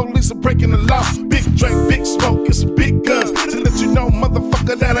 Fuck the police, I'm breaking the law. Big drink, big smoke, and some big guns. To let you know,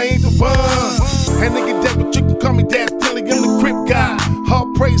 motherfucker, that I ain't the one. And nigga, that but you can call me Dad Dilly, I'm the crib guy.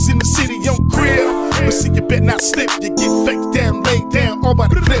 Hard praise in the city, on crib. But see, you better not slip. You get faked down, laid down, all by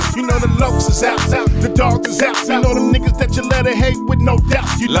the cliff. You know the locks is out, the dogs is out. You know them niggas that you let it hate with no doubt.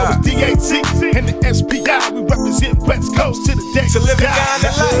 You know it's DAT and the SPI. We represent West Coast to the day. To live down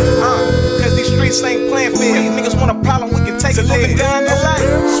LA, cause these streets ain't playing fair. You niggas want a problem, we can take it. Living down LA,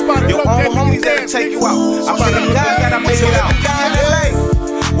 your own homies that'll take you out. I'm one of them guys that I make it out. Down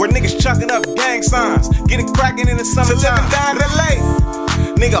LA, where niggas chucking up gang signs, getting cracking in the summertime. To living down LA.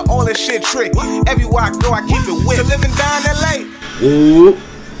 Nigga, all this shit trick. Everywhere I go, I keep it with. To living down LA. Ooh.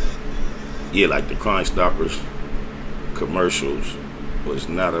 Yeah, like the Crime Stoppers commercials was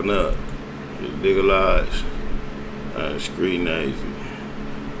not enough. You legalize. Scrutinize.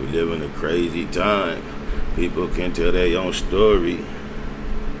 We live in a crazy time. People can tell their own story.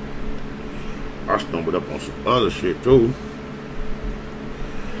 I stumbled up on some other shit too.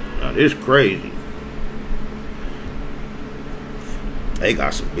 Now this crazy. They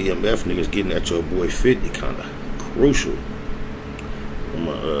got some BMF niggas getting at your boy 50, kind of crucial.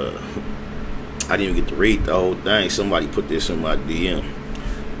 I didn't even get to read the whole thing. Somebody put this in my DM,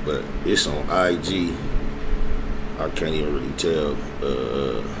 but it's on IG. I can't even really tell.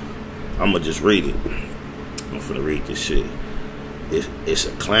 I'ma just read it. I'm finna read this shit. It's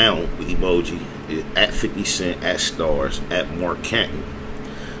a clown emoji. It's at 50 Cent, at Stars, at Mark Canton.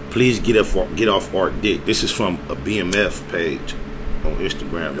 Please get off our dick. This is from a BMF page on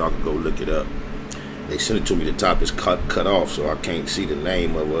Instagram. Y'all can go look it up. They sent it to me. The top is cut off, so I can't see the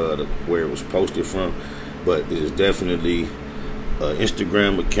name of where it was posted from. But it is definitely an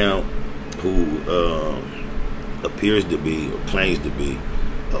Instagram account who appears to be or claims to be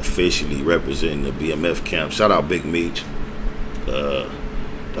officially representing the BMF camp. Shout out Big Meech. The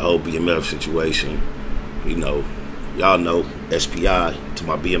whole BMF situation. You know, y'all know SPI to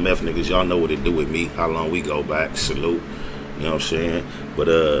my BMF niggas. Y'all know what it do with me. How long we go back. Salute. You know what I'm saying? But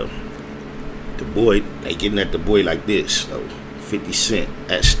the boy, they getting at the boy like this. So 50 Cent,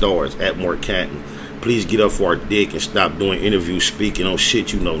 at Stars, at Mark Canton. Please get up for our dick and stop doing interviews speaking on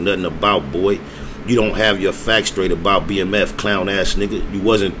shit you know nothing about, boy. You don't have your facts straight about BMF, clown ass nigga. You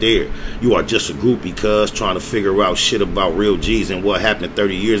wasn't there. You are just a groupie cuz trying to figure out shit about real G's and what happened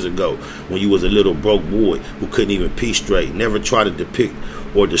 30 years ago when you was a little broke boy who couldn't even pee straight. Never try to depict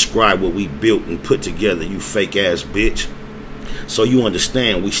or describe what we built and put together, you fake ass bitch. So you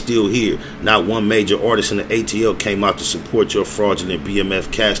understand, we still here. Not one major artist in the ATL came out to support your fraudulent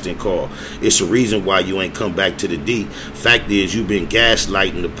BMF casting call. It's a reason why you ain't come back to the D. Fact is, you've been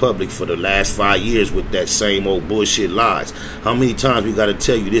gaslighting the public for the last 5 years with that same old bullshit lies. How many times we gotta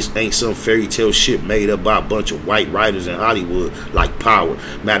tell you this ain't some fairy tale shit made up by a bunch of white writers in Hollywood like Power?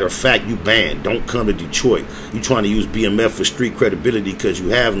 Matter of fact, you banned. Don't come to Detroit. You trying to use BMF for street credibility because you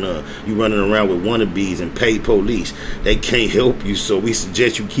have none. You running around with wannabes and paid police. They can't help you, so we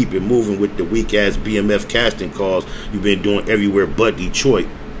suggest you keep it moving with the weak ass BMF casting calls you've been doing everywhere but Detroit.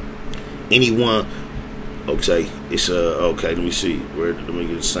 Anyone, okay, it's okay, let me see, let me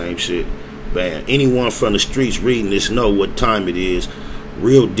get the same shit. Bam. Anyone from the streets reading this know what time it is.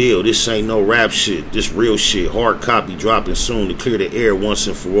 Real deal, this ain't no rap shit, this real shit. Hard copy dropping soon to clear the air once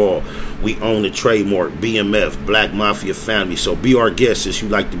and for all. We own the trademark, BMF, Black Mafia Family. So be our guest since you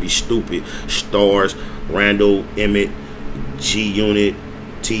like to be stupid. Stars, Randall, Emmett, G-Unit,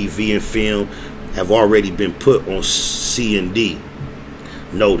 TV and film have already been put on C&D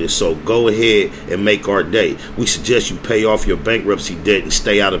notice, so go ahead and make our day. We suggest you pay off your bankruptcy debt and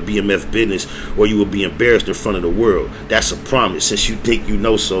stay out of BMF business, or you will be embarrassed in front of the world. That's a promise. Since you think you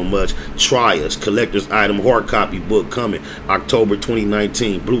know so much, try us. Collector's item hard copy book coming October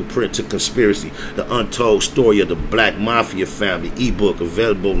 2019. Blueprint to Conspiracy, the untold story of the Black Mafia family. Ebook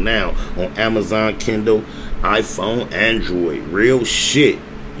available now on Amazon, Kindle, iPhone, Android. Real shit.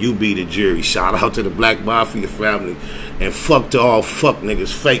 You be the jury. Shout out to the Black Mafia family. And fuck to all fuck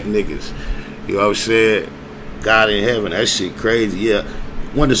niggas, fake niggas. You know what I'm saying? God in heaven. That shit crazy. Yeah.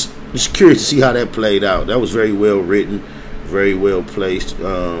 Just curious to see how that played out. That was very well written. Very well placed.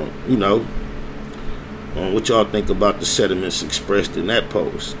 You know. What y'all think about the sentiments expressed in that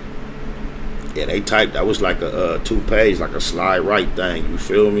post? Yeah, they typed. That was like a 2-page, like a slide right thing. You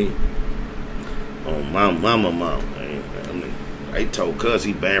feel me? Oh, mama. They told cuz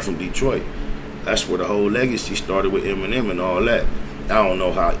he banned from Detroit. That's where the whole legacy started with Eminem and all that. I don't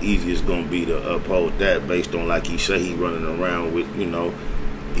know how easy it's gonna be to uphold that based on, like he say, he running around with, you know,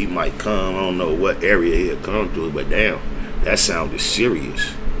 he might come, I don't know what area he'll come to, but damn, that sounded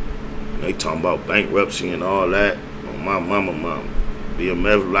serious. They talking about bankruptcy and all that. Oh, my mama.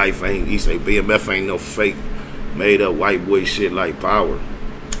 BMF life ain't, he say BMF ain't no fake, made up white boy shit like Power.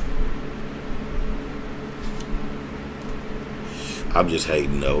 I'm just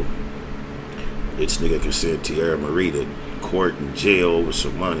hating though. This nigga can send Tierra Marie to court and jail over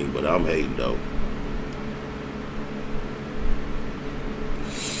some money, but I'm hating though.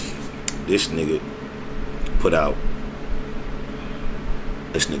 This nigga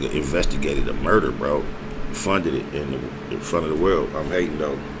investigated a murder, bro. Funded it in front of the world. I'm hating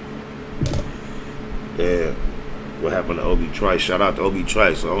though. Yeah. What happened to Obi Trice? Shout out to Obi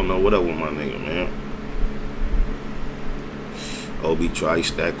Trice. I don't know what up with my nigga, man. Obi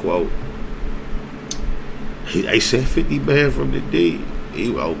Trice, that quote. They said 50 banned from the D. He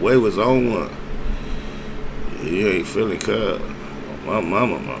was on one. He ain't feeling cut. My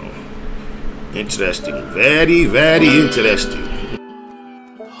mama. Interesting. Very, very interesting.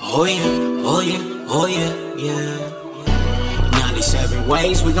 Oh yeah. 97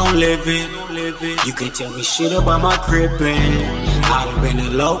 ways we gon' live it. You can't tell me shit about my crippin'. I done been a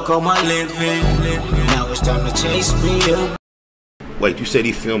loco my living. Now it's time to chase me up. Wait, you said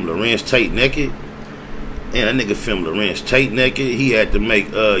he filmed Lorenz Tate naked? And that nigga filmed Lorenz Tate naked. He had to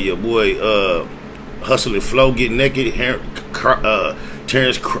make your boy Hustle and Flow get naked.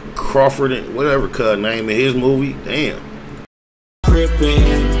 Terrence Crawford, whatever cuz name in his movie. Damn.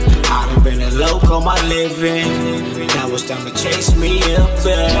 I done been a loco my living. Now it's time to chase me up.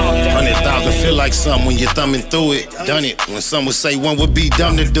 100,000 feel like something when you're thumbing through it. Done it when some would say one would be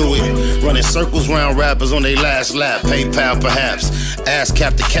dumb to do it. Running circles round rappers on their last lap. PayPal perhaps.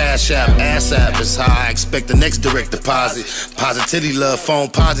 ASCAP the Cash App. ASAP is how I expect the next direct deposit. Positivity love phone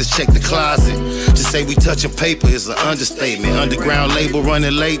posits, check the closet. To say we touching paper is an understatement. Underground label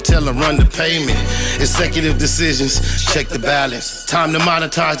running late, tell them run the payment. Executive decisions, check the balance. Time to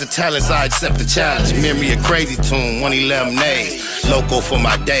monetize the talents, I accept the challenge. Memory a crazy tune, 111 days. Loco for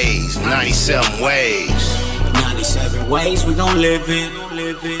my days, 97 ways. 97 ways we gon' live it.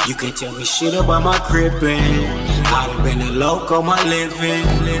 You can't tell me shit about my crippin'. I done been a loco my living.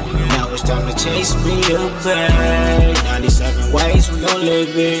 Now it's time to chase me away. 97 ways we gon'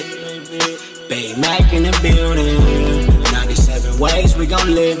 live it. Bay Mac in the building. 97 ways we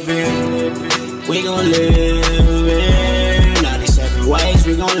gon' live it. We gon' live it. 97 ways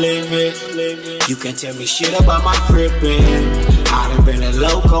we gon' live it. You can't tell me shit about my crippin'. I done been a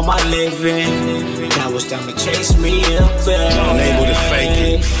loco my living. Now it's time to chase me up. Unable to fake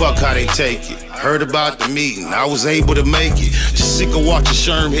it, fuck how they take it. Heard about the meeting, I was able to make it. Just sick of watching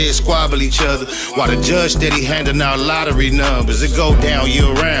Sherm heads squabble each other while the judge steady handing out lottery numbers. It go down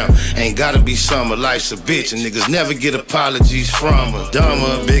year round, ain't gotta be summer. Life's a bitch and niggas never get apologies from her.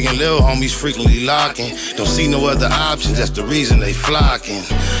 Dumber, big and little homies frequently locking. Don't see no other options, that's the reason they flocking.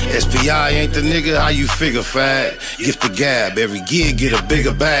 SPI ain't the nigga, how you figure fat? Gift the gab, every gig get a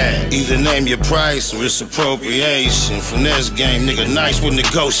bigger bag. Either name your price or it's appropriation. Finesse game, nigga nice with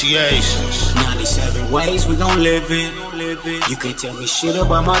negotiations. 97 ways we gon' live it. You can't tell me shit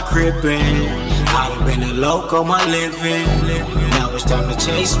about my crippin'. I done been a loco my living. Now it's time to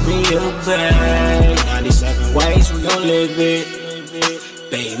chase me away. 97 ways we gon' live it.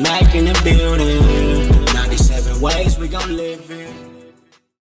 Bay Mac in the building. 97 ways we gon' live it.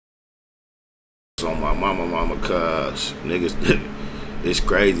 On my mama cuz niggas it's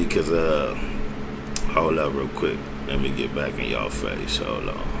crazy cause hold up real quick, let me get back in y'all face. Hold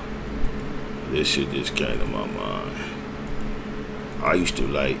on, this shit just came to my mind. I used to,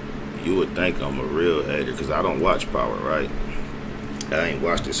 like, you would think I'm a real hater cause I don't watch Power, right? I ain't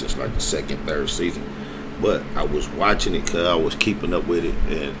watched it since like the second, third season, but I was watching it cause I was keeping up with it.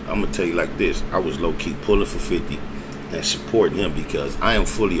 And I'm gonna tell you like this, I was low-key pulling for 50 and supporting him because I am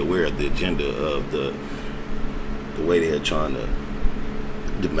fully aware of the agenda of the way they're trying to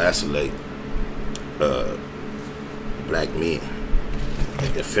demasculate black men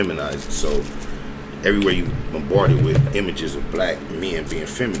and feminize it. So everywhere you bombarded with images of black men being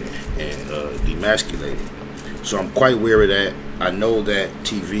feminine and demasculated. So I'm quite aware of that. I know that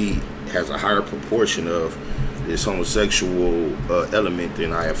TV has a higher proportion of this homosexual element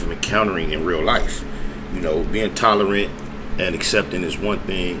than I have encountering in real life. You know, being tolerant and accepting is one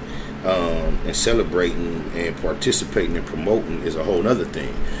thing, and celebrating and participating and promoting is a whole other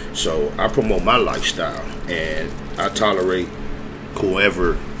thing. So I promote my lifestyle and I tolerate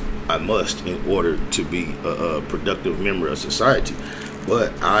whoever I must in order to be a productive member of society.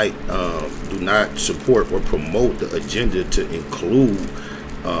 but I do not support or promote the agenda to include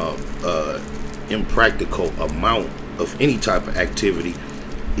impractical amount of any type of activity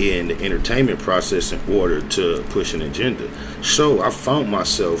in the entertainment process in order to push an agenda. So I found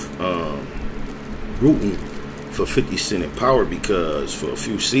myself rooting for 50 Cent in Power because for a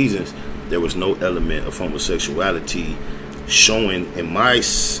few seasons there was no element of homosexuality showing in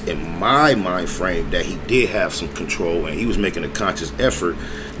my mind frame that he did have some control and he was making a conscious effort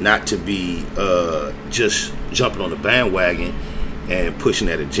not to be just jumping on the bandwagon and pushing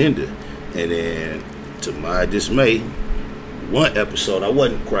that agenda. And then to my dismay, one episode I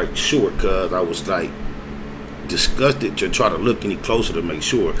wasn't quite sure because I was like disgusted to try to look any closer to make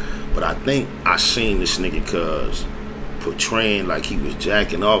sure, but I think I seen this nigga cuz portraying like he was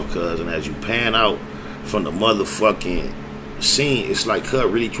jacking off cuz, and as you pan out from the motherfucking scene, it's like her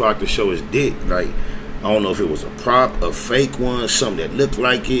really tried to show his dick. Like, I don't know if it was a prop, a fake one, something that looked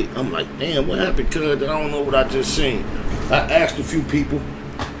like it. I'm like, damn, what happened, cuz? I don't know what I just seen. I asked a few people.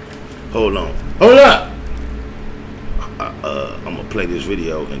 Hold on. Hold up! I'm gonna play this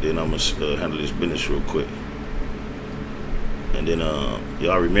video and then I'm gonna handle this business real quick. And then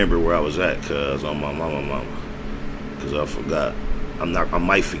y'all remember where I was at, cuz on my mama. Cause I forgot. I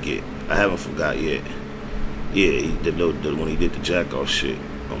might forget. I haven't forgot yet. Yeah, he did when he did the jack off shit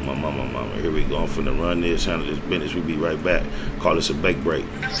on my mama. Here we go. I'm finna run this, handle this business. We'll be right back. Call this a bake break.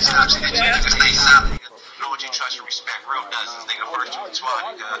 Lord, you trust and respect. Real does. This nigga first you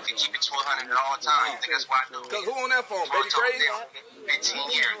 12, nigga. If you keep it 1200 at all times, you think that's why I do. Cause who on that phone? Baby Crazy? 15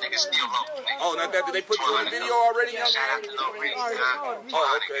 years, nigga, still low. Nigga. Oh, not that did they put you on the video already? Shout out to Lil Reed.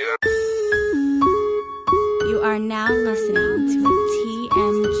 Oh, okay. You are now listening to a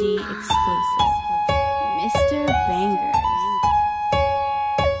TMG exclusive, Mr. Banger.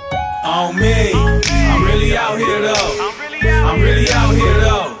 On me, I'm really out here though. I'm really out here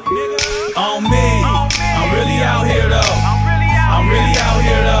though. On me, I'm really out here though. I'm really out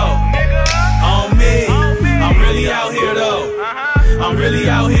here though. On me, I'm really out here though. I'm really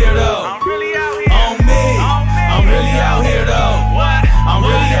out here though. On me, I'm really out here though. I'm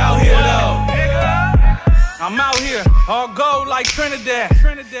really out here though. I'm out here, all gold like Trinidad.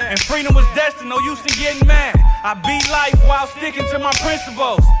 And freedom was destined, no use in getting mad. I beat life while sticking to my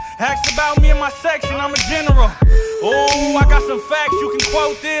principles. Ask about me in my section, I'm a general. Oh, I got some facts, you can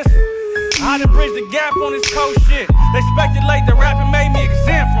quote this. I done bridged the gap on this coast shit. They speculate that rapping made me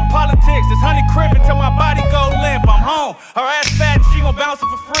exempt from politics. It's honey crib until my body go limp. I'm home, her ass fat and she gon' bounce it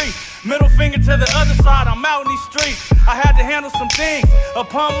for free. Middle finger to the other side, I'm out in these streets. I had to handle some things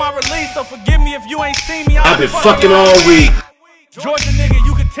upon my release, so forgive me if you ain't seen me. I've been fucking all week. Georgia nigga,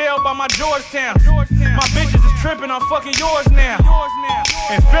 you can tell by my Georgetown. My bitches is tripping, I'm fucking yours now.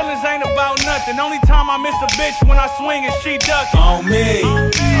 And feelings ain't about nothing. Only time I miss a bitch when I swing and she ducking. On me,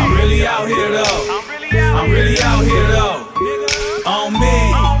 I'm really out here though. I'm really out here though. On me,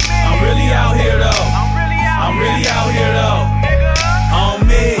 I'm really out here though. I'm really out here though. On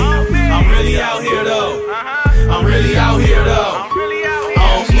me, I'm really out here though. I'm really out here though.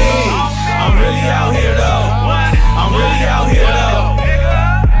 On me, I'm really out here though. I'm really out here though.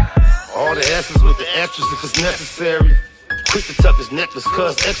 All the S's with the extras if it's necessary. Quick to tuck his necklace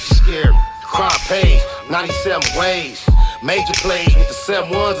cause extra scary. Crime page, 97 ways. Major plays with the 7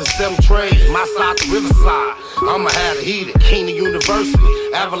 ones and 7 trades. My side to Riverside, I'ma have the heater. King to University,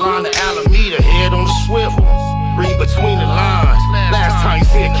 Avalon to Alameda. Head on the swivel, read between the lines. Last time you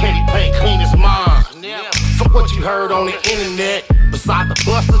see a candy paint clean as mine. Fuck what you heard on the internet. Beside the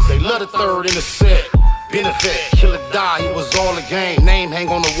busters, they love the third in the set. Benefit, kill or die, it was all a game. Name hang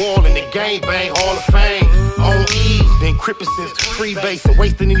on the wall in the game bang, Hall of Fame. On ease, been crippin' since freebasing.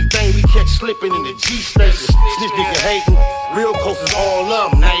 Wasting anything we catch slipping in the G station. Snitch nigga hating, real coast is all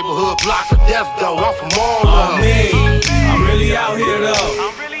up. Neighborhood block for death though, I'm from all up. On me, I'm really out here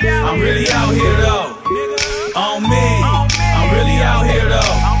though. I'm really out here though. On me, I'm really out here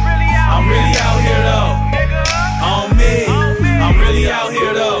though. I'm really out here though. On me, I'm really out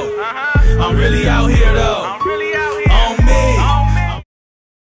here though. I'm really out here though. On me.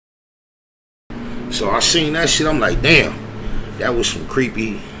 So I seen that shit, I'm like, damn, that was some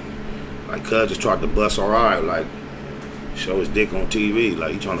creepy. Like, cuz just tried to bust our eye, like, show his dick on TV,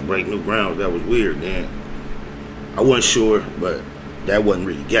 like he trying to break new ground. That was weird, man. I wasn't sure, but that wasn't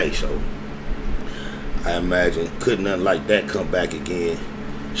really gay, so I imagine couldn't nothing like that come back again.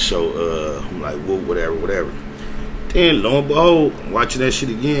 So I'm like, whoa, whatever. Then lo and behold, I'm watching that shit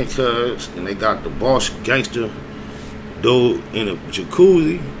again, cuz, and they got the boss gangster dude in a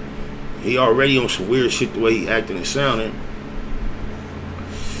jacuzzi. He already on some weird shit the way he acting and sounding.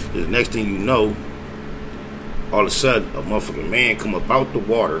 The next thing you know, all of a sudden, a motherfucking man come up out the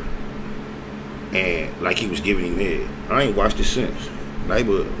water and like he was giving him head. I ain't watched it since.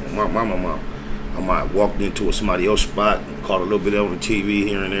 Neighbor, my mama, I might walked into somebody else's spot and caught a little bit on the TV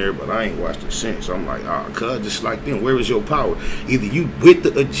here and there, but I ain't watched it since. I'm like, cuz, just like them, where is your power? Either you with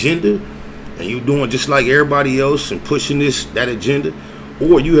the agenda and you doing just like everybody else and pushing that agenda,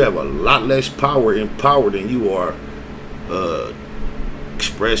 or you have a lot less power and power than you are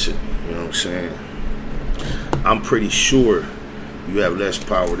expressing. You know what I'm saying? I'm pretty sure you have less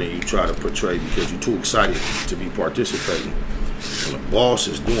power than you try to portray because you're too excited to be participating. When a boss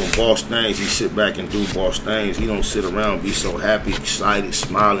is doing boss things, he sit back and do boss things. He don't sit around, be so happy, excited,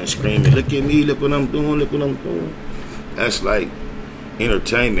 smiling, screaming, look at me, look what I'm doing, look what I'm doing. That's like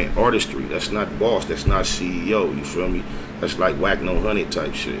entertainment, artistry. That's not boss, that's not CEO, you feel me? That's like whack no honey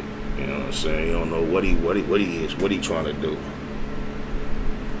type shit. You know what I'm saying? You don't know what he is, what he trying to do.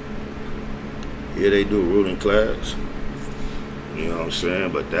 Yeah, they do ruling class. You know what I'm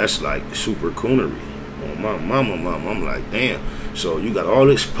saying? But that's like super coonery. On my mama, I'm like, damn. So you got all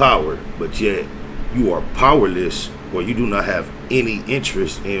this power, but yet you are powerless, or you do not have any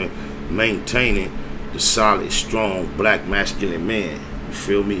interest in maintaining the solid, strong, black, masculine man. You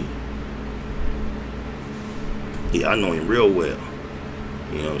feel me? Yeah, I know him real well.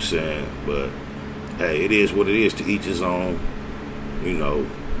 You know what I'm saying? But, hey, it is what it is, to each his own. You know,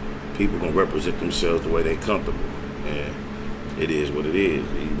 people gonna represent themselves the way they comfortable. And it is what it is.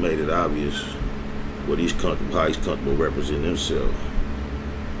 He made it obvious what he's comfortable, how he's comfortable representing himself.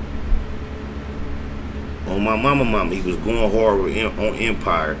 On my mama, he was going hard on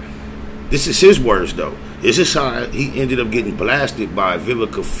Empire. This is his words, though. This is how he ended up getting blasted by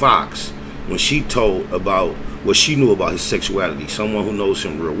Vivica Fox when she told about what she knew about his sexuality. Someone who knows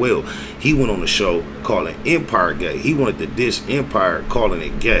him real well. He went on the show calling Empire gay. He wanted to diss Empire, calling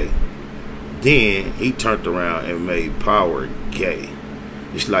it gay. Then he turned around and made Power gay.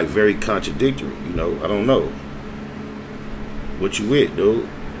 It's like very contradictory, you know. I don't know. What you with, dude?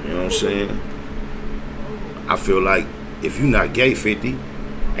 You know what I'm saying? I feel like if you're not gay, 50,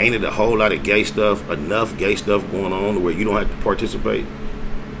 ain't it a whole lot of gay stuff, enough gay stuff going on where you don't have to participate?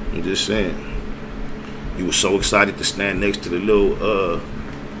 I'm just saying. You were so excited to stand next to the little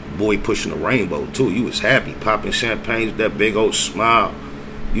boy pushing a rainbow, too. You was happy, popping champagne with that big old smile.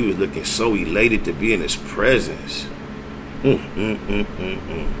 You was looking so elated to be in his presence. You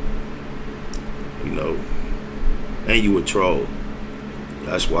know, and you a troll.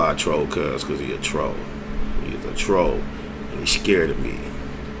 That's why I troll, cuz he a troll. He's a troll, and he's scared of me.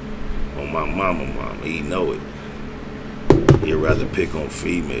 On my mama, he know it. He'd rather pick on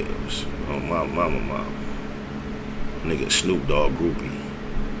females. On my mama. Nigga Snoop Dogg groupie.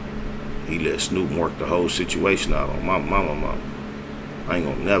 He let Snoop work the whole situation out on my mama. I ain't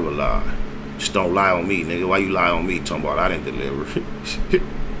gonna never lie. Just don't lie on me, nigga. Why you lie on me? Talking about I didn't deliver.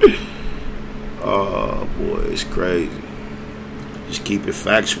 Oh, boy, it's crazy. Just keep it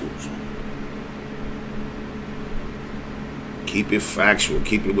factual. Keep it factual.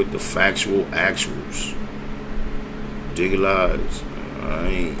 Keep it with the factual actuals. Digitalize.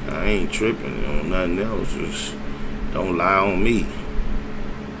 I ain't tripping on nothing else. Just don't lie on me.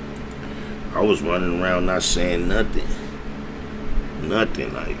 I was running around not saying nothing.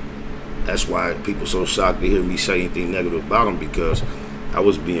 Nothing. Like, that's why people so shocked to hear me say anything negative about him, because I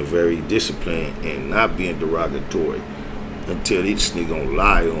was being very disciplined and not being derogatory until this nigga gonna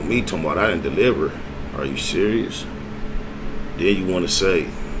lie on me talking about I didn't deliver. Are you serious? Then you want to say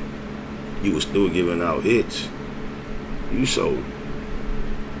you was still giving out hits. You so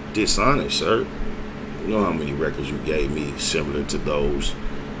dishonest, sir. You know how many records you gave me similar to those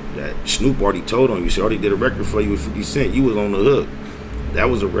that Snoop already told on you. She already did a record for you with 50 Cent. You was on the hook. That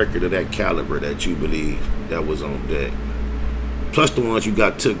was a record of that caliber that you believe that was on deck. Plus the ones you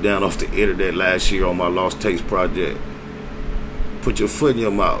got took down off the internet last year on my Lost Tapes project. Put your foot in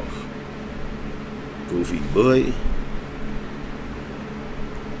your mouth, goofy boy.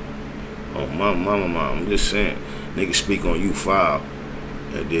 Oh, my mama, I'm just saying. Niggas speak on you foul,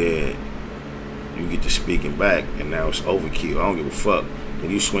 and then you get to speaking back, and now it's overkill. I don't give a fuck.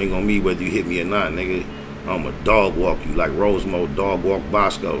 And you swing on me whether you hit me or not, nigga. I'ma dog walk you like Rosemo dog walk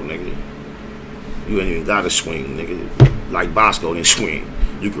Bosco, nigga. You ain't even gotta swing, nigga. Like Bosco didn't swing.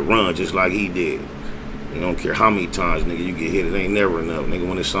 You can run just like he did. You don't care how many times, nigga, you get hit. It ain't never enough, nigga.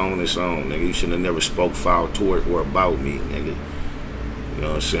 When it's on, it's on, nigga. You shouldn't have never spoke foul toward or about me, nigga. You know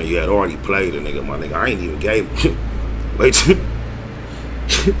what I'm saying? You had already played a nigga, my nigga. I ain't even gave wait till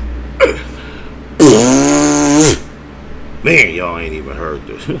man, y'all ain't even heard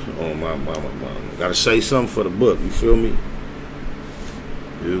this. Oh, my mama. Gotta say something for the book, you feel me?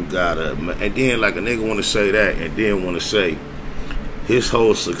 You gotta, and then like a nigga want to say that, and then want to say his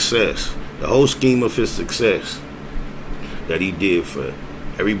whole success, the whole scheme of his success that he did for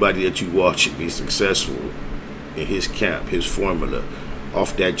everybody that you watch it be successful in his camp, his formula,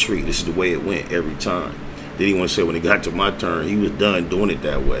 off that tree. This is the way it went every time. Then he want to say when it got to my turn, he was done doing it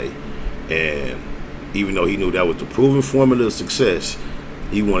that way. And even though he knew that was the proven formula of success,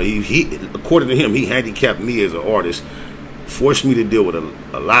 he according to him, he handicapped me as an artist, forced me to deal with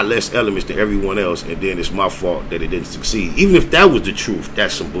a lot less elements than everyone else, and then it's my fault that it didn't succeed. Even if that was the truth,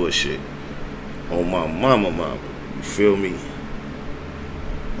 that's some bullshit. On my mama, you feel me?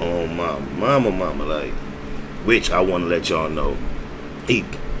 On my mama, like, which I want to let y'all know, he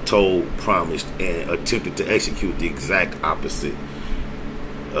told, promised, and attempted to execute the exact opposite.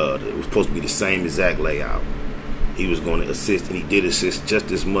 It was supposed to be the same exact layout. He was going to assist, and he did assist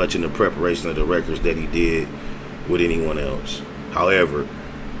just as much in the preparation of the records that he did with anyone else. However,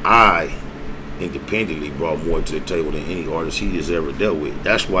 I independently brought more to the table than any artist he has ever dealt with.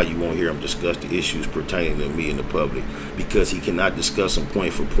 That's why you won't hear him discuss the issues pertaining to me in the public, because he cannot discuss them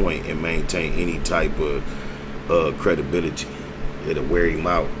point for point and maintain any type of credibility. It'll wear him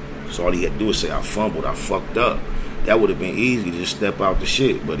out. So all he had to do is say, I fumbled, I fucked up. That would have been easy to just step out the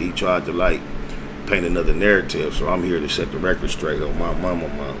shit, but he tried to like paint another narrative. So I'm here to set the record straight on my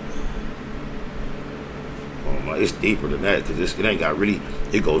mama. It's deeper than that, because it ain't got really,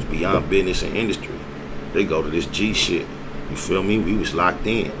 it goes beyond business and industry. They go to this G shit. You feel me? We was locked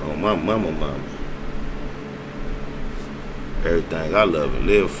in on my mama. Everything I love and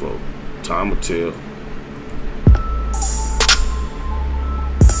live for. Time will tell.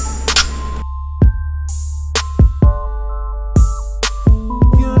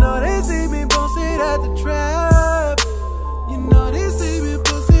 You know they see me posted at the trap. You know they see me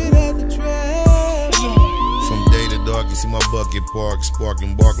posted at the trap. You see my bucket park, spark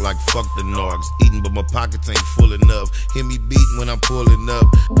and bark like fuck the narcs. Eating but my pockets ain't full enough. Hear me beating when I'm pulling up.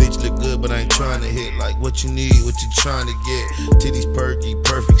 Bitch look good but I ain't trying to hit. Like what you need, what you trying to get. Titties perky,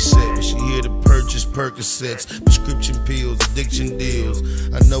 perfect set. When she here to purchase Percocets, prescription pills, addiction deals.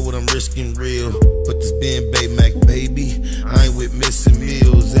 I know what I'm risking real. But this being BIVOUAC, baby, I ain't with missing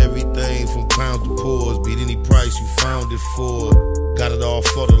meals. Everything from pound to pause. Beat any price you found it for. Got it all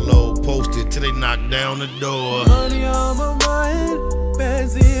for the low, posted till they knock down the door. Money on my mind,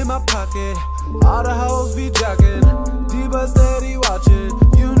 bands in my pocket. All the hoes be jocking, Diva steady watching.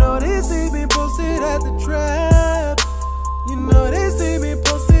 You know they see me posted at the trap. You know they see me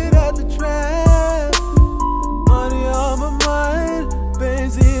posted at the trap. Money on my mind,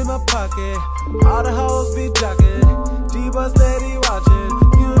 bands in my pocket. All the hoes be jocking, Diva steady watching.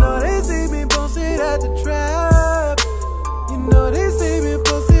 You know they see me posted at the trap. You know they see me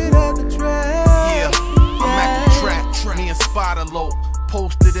posted at the trap. Yeah, I'm at the trap, me and Spider Low,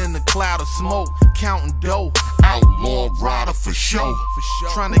 posted in the cloud of smoke, counting dough. Outlaw rider for show.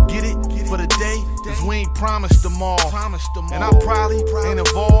 Trying to get it for the day, cause we ain't promised tomorrow. And I probably ain't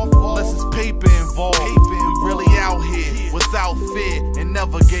involved unless it's paper involved. We really out here without fear and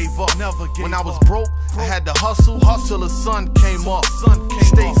never gave up. When I was broke, I had to hustle till the sun came up.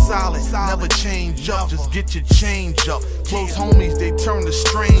 Stay solid, never change up, just get your change up. Close homies, they turn to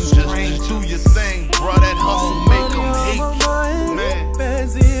strangers. Just do your thing, bruh, that hustle make them hate you. Man.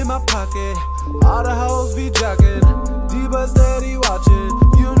 Bands in my pocket, all the hoes be jocking, Diva steady watching.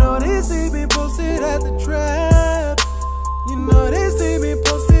 You know they see me posted at the trap. You know they see me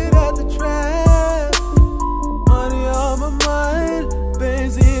posted at the trap. Money on my mind,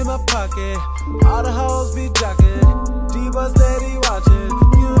 bands in my pocket, all the hoes be jocking, Diva steady watching.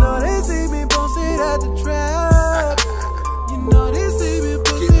 You know they see me posted at the trap. You know they see me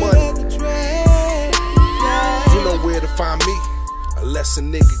posted at the trap. Yeah. You know where to find me, unless a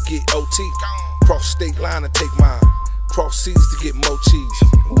nigga get OT. Cross state line and take mine, cross seas to get more cheese.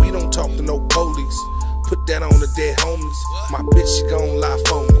 And we don't talk to no police, put that on the dead homies. My bitch, she gon' lie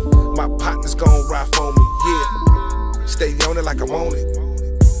for me, my partner's gon' ride for me, yeah. Stay on it like I'm on it,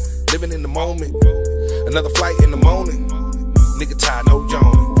 living in the moment. Another flight in the morning, nigga tired, no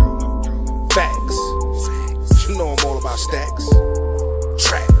yawning. Facts, you know I'm all about stacks.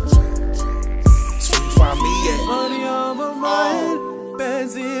 Tracks, that's where you find me at. Money on my mind,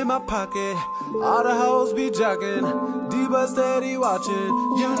 bands in my pocket, all the hoes be jocking, Diva steady watching.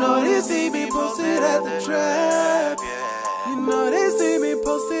 You know they see me posted at the trap. You know they see me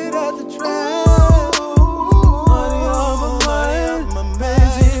posted at the trap. Money on my mind,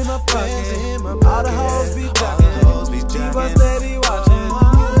 bands in my pocket, all the hoes be jocking, Diva steady watching.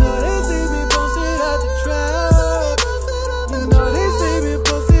 You know they see me posted at the trap. You know they see me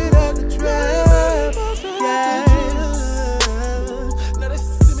posted at the trap. Yeah.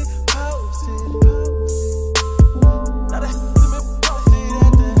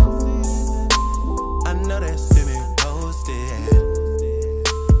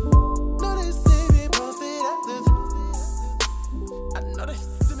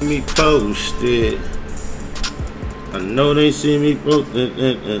 me post it. I know they see me post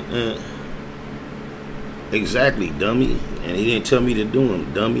it. Exactly, dummy. And he didn't tell me to do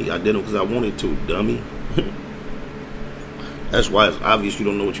them, dummy. I did them because I wanted to, dummy. That's why it's obvious you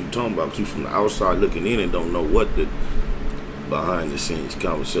don't know what you're talking about, because you from the outside looking in and don't know what the behind the scenes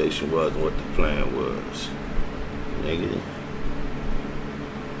conversation was and what the plan was. Nigga.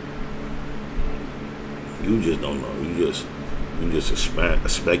 You just don't know. You just a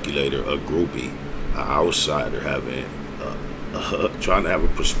speculator, a groupie, an outsider having trying to have a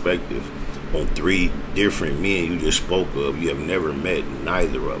perspective on 3 different men you just spoke of. You have never met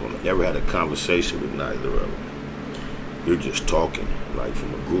neither of them, never had a conversation with neither of them. You're just talking, like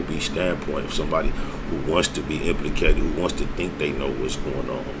from a groupie standpoint of somebody who wants to be implicated, who wants to think they know what's going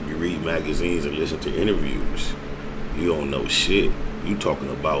on. You read magazines and listen to interviews. You don't know shit. You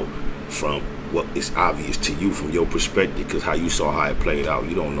talking about from what is obvious to you from your perspective, because how you saw how it played out.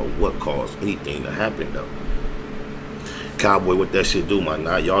 You don't know what caused anything to happen though. Cowboy, what that shit do, my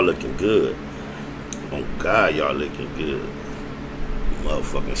night? Y'all looking good. Oh God, y'all looking good.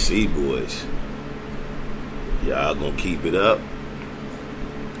 Motherfucking C-boys. Y'all gonna keep it up.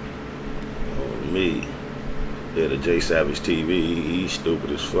 On me. Yeah, the J Savage TV, he's stupid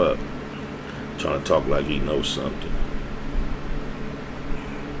as fuck. Trying to talk like he knows something.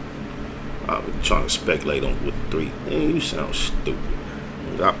 I'm trying to speculate on with 3. Man, you sound stupid.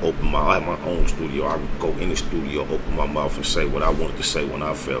 I have my own studio. I would go in the studio, open my mouth and say what I wanted to say when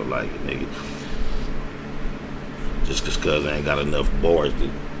I felt like it, nigga. Just cause I ain't got enough bars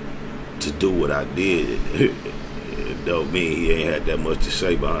to do what I did, it don't mean he ain't had that much to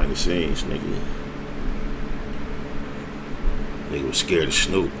say behind the scenes, nigga. Nigga was scared of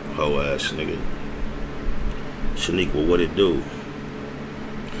Snoop, hoe ass nigga. Shaniqua, what it do?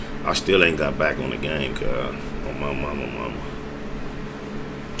 I still ain't got back on the game, cuz. On my mama.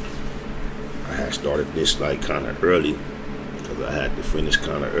 I had started this like kind of early, because I had to finish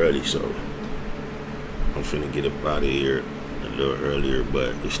kind of early, so I'm finna get up out of here a little earlier,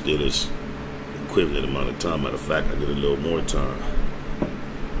 but it still is equivalent amount of time. Matter of fact, I did a little more time.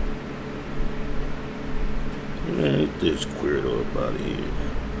 Man, this weirdo up out of here.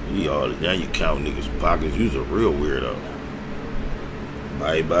 Now you count niggas' pockets. You's a real weirdo.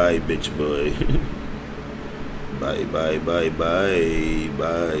 Bye bye, bitch boy. Bye bye bye bye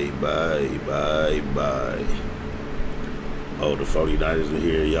bye bye bye bye. Oh, the 49ers are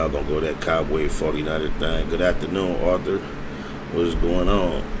here. Y'all gonna go to that Cowboy 49er thing. Good afternoon, Arthur. What's going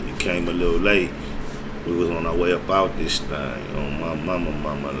on? You came a little late. We was on our way up out this thing. On my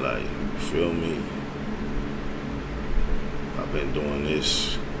mama, like, you feel me? I've been doing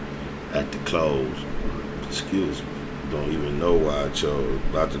this at the close. Excuse me. Don't even know why I chose.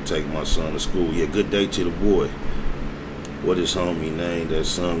 About to take my son to school. Yeah, good day to the boy. What is homie name? That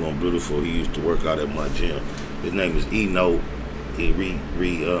son on Beautiful. He used to work out at my gym. His name is E-Note. He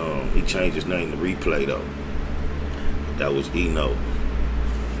changed his name to Replay though. That was E-Note.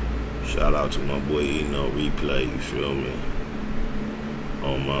 Shout out to my boy E-Note Replay. You feel me?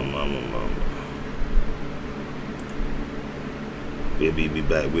 Oh my mama. We'll be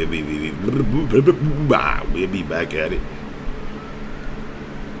back. We'll be back at it.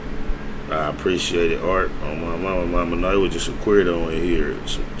 I appreciate it, Art. Oh my mama. No, it was just a queerdo in here.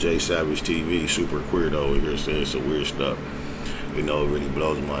 Some J Savage TV, super queerdo in here saying some weird stuff. You know, it really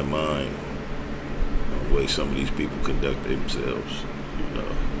blows my mind the way some of these people conduct themselves. You know.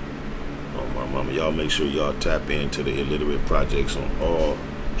 Oh my mama. Y'all make sure y'all tap into the Illiterate Projects on all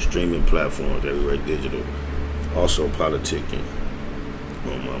streaming platforms, everywhere digital. Also politicking.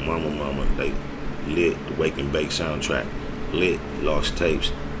 Oh my mama. They lit. The Wake and Bake soundtrack. Lit. Lost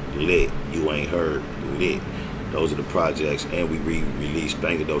Tapes. Lit. You Ain't Heard. Lit. Those are the projects, and we re-released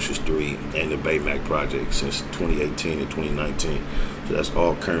Bangladocious 3 and the BIVOUAC project since 2018 and 2019. So that's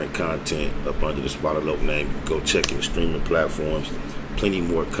all current content up under the Spotted Loke name. You can go check in the streaming platforms. Plenty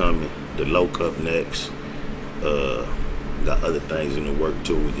more coming. The Loke up next. Got other things in the work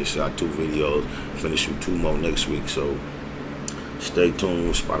too. We just shot 2 videos. Finish with 2 more next week. So stay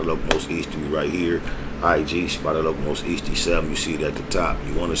tuned. Spotted Loke Most Easty right here. IG Spotted Loke Most Easty 7. You see it at the top.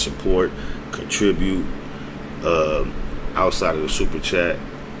 You want to support, contribute. Outside of the super chat,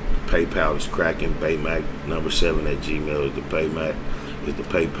 PayPal is cracking. BayMac number 7 at Gmail is the PayMac, is the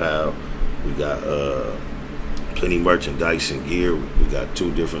PayPal. We got plenty merchandise and gear. We got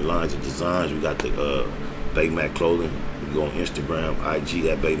 2 different lines of designs. We got the BayMac clothing. You go on Instagram, IG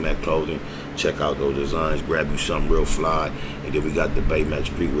at BayMac clothing. Check out those designs. Grab you something real fly. And then we got the BayMac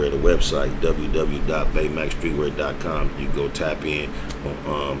Streetwear, the website www.baymacstreetwear.com. You can go tap in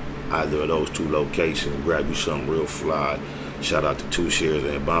on either of those 2 locations, grab you something real fly. Shout out to Two Shares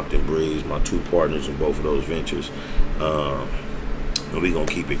and Bompton Breeze, my two partners in both of those ventures. And we gonna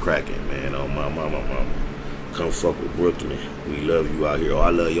keep it cracking, man. Oh, my mama. Come fuck with Brooklyn. We love you out here. Oh, I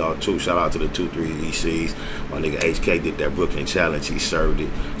love y'all too. Shout out to the 2-3 ECs. My nigga HK did that Brooklyn challenge. He served it.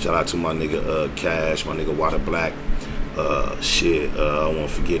 Shout out to my nigga Cash, my nigga Water Black. I don't want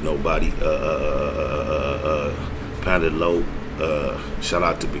to forget nobody. Pounded Low. Shout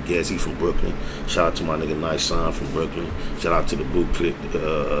out to Begezi from Brooklyn. Shout out to my nigga Nice Son from Brooklyn. Shout out to the Boot Click.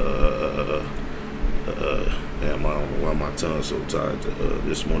 Damn, why my tongue so tired?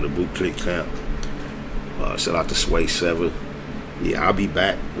 This morning, the Boot Click Camp. Shout out to Sway 7. Yeah, I'll be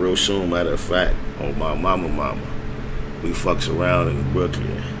back real soon, matter of fact. On my mama. We fucks around in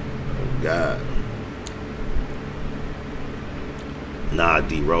Brooklyn. Oh, God. Nah,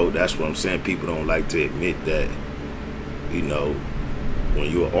 D-Road, that's what I'm saying. People don't like to admit that, you know, when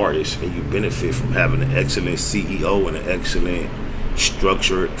you're an artist and you benefit from having an excellent CEO and an excellent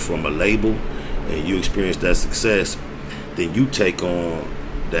structure from a label, and you experience that success, then you take on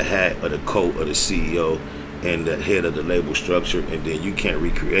the hat or the coat of the CEO and the head of the label structure, and then you can't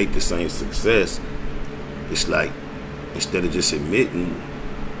recreate the same success. It's like, instead of just admitting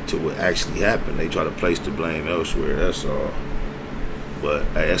to what actually happened, they try to place the blame elsewhere, that's all. But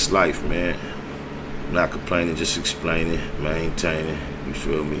hey, that's life, man. I'm not complaining, just explaining, maintaining, you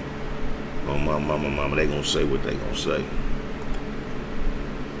feel me? Oh, my mama, they gonna say what they gonna say.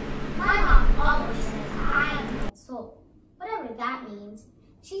 My mom always says I am no soul. Whatever that means.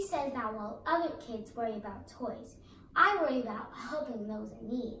 She says that while other kids worry about toys, I worry about helping those in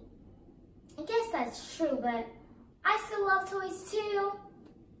need. I guess that's true, but I still love toys too.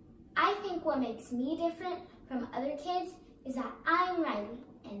 I think what makes me different from other kids is that I'm Riley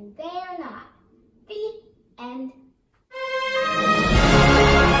and they're not. The end.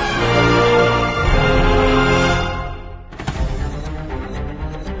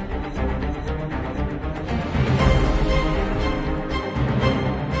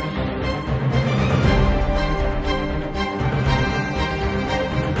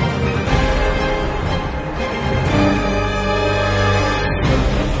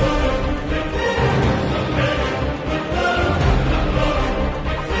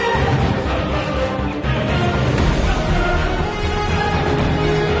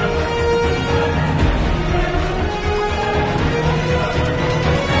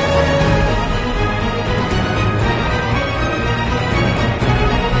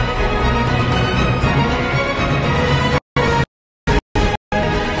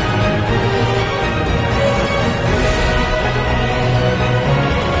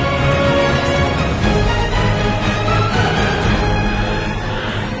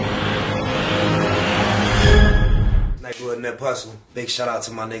 Big shout out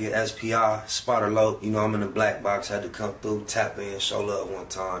to my nigga SPI, Spotter Low. You know I'm in the black box, had to come through, tap in, show love one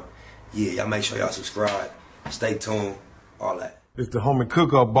time. Yeah, y'all make sure y'all subscribe. Stay tuned, all that. It's the homie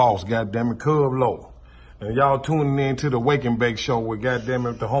Cook-Up Boss, goddammit, Cub Low. And y'all tuning in to the Wake and Bake Show with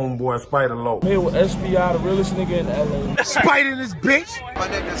goddammit the homeboy Spider Low. I'm here with SPI, the realest nigga in LA. Spider this bitch! My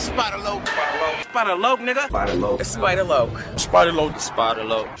nigga Spider Low. Spider Low, nigga. Spider Low. Spider Low. Spider Low. Spider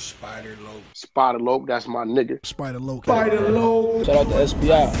Low. Spider Low. Spider Low, that's my nigga. Spider Low. Spider Low. Shout out to SPI,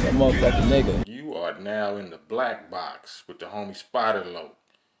 that motherfucking nigga. You are now in the black box with the homie Spider Low,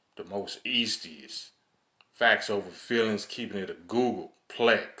 the most eastiest. Facts over feelings, keeping it a Google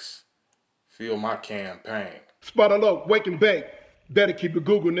Plex. Feel my campaign. Spider Low, Wake and Bake. Better keep it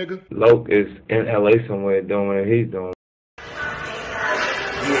Google, nigga. Loke is in LA somewhere doing what he's doing.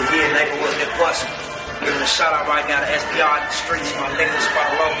 Yeah, neighborhood that bustin'. Giving a shout out right now to SPI in the streets. My nigga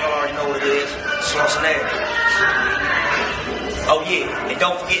Spotter Low, y'all already know what it is. Cincinnati. Oh yeah, and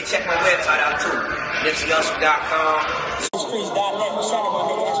don't forget check my website out too. NipseyHustle.com. Streets.net. Shout out my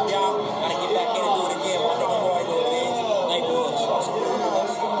nigga SPI. Gotta get back in and do it again. My nigga already know what it is.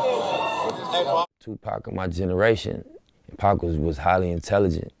 Neighborhood. Tupac of my generation, Pac was highly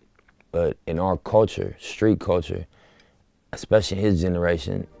intelligent, but in our culture, street culture, especially in his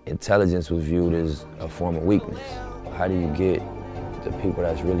generation, intelligence was viewed as a form of weakness. How do you get the people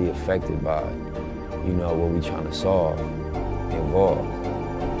that's really affected by, you know, what we trying to solve involved?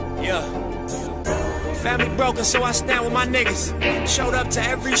 Yeah. Family broken, so I stand with my niggas. Showed up to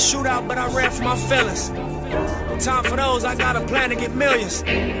every shootout, but I ran for my feelings. No time for those, I got a plan to get millions.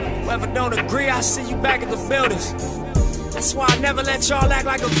 Whoever don't agree, I see you back at the buildings. That's why I never let y'all act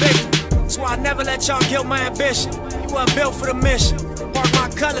like a victim. That's why I never let y'all kill my ambition. You weren't built for the mission. Park my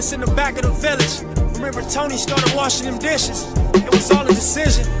cutlass in the back of the village. Remember Tony started washing them dishes. It was all a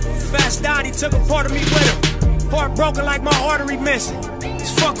decision. Fast died, he took a part of me with him. Heart broken like my artery missing.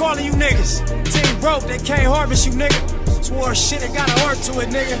 Just fuck all of you niggas. Team broke, they can't harvest you nigga. Toward shit, it gotta work to it,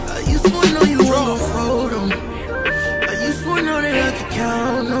 nigga. I used to know you were gon' fold 'em. I used to know that I could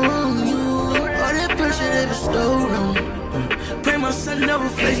count on you. All that pressure they bestowed on. Pray my son never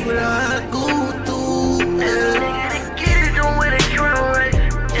face what I go through. Yeah. Get it, don't wear the crown right.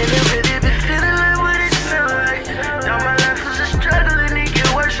 And if it be feeling like what it sound like. Now my life was a struggle and it get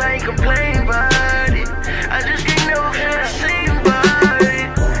worse. I ain't complain about it. I just can't never feel the same about it.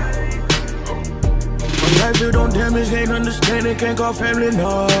 My life built on damage, can't understand it, can't call family,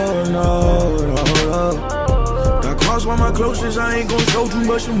 no. Got crossed by my closest, I ain't gon' show too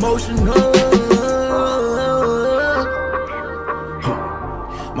much emotion, no.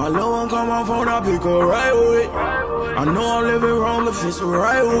 My little one call my phone, I pick her right away. I know I'm living wrong, if it's the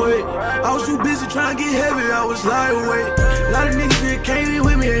right way. I was too busy trying to get heavy, I was lightweight. A lot of niggas that came in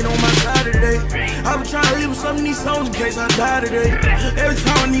with me ain't on my side today. I been trying to live with some of these songs in case I die today. Every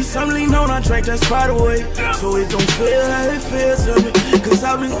time I need something lean on, I drink that spot away. So it don't feel how it feels to me. Cause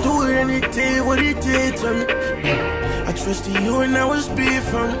I've been through it and it did what it did to me. I trusted you and that was big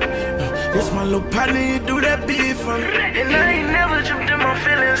for me. This my little partner, you do that big for me. And I ain't never jumped in my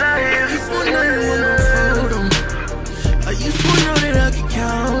feelings out here. I used to know you were gon' fold 'em. I used to know that I could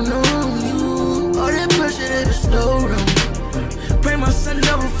count on you. All that pressure they bestowed on. Pray my son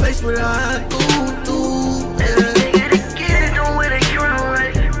never face what I go through. Yeah. Get it, don't wear the crown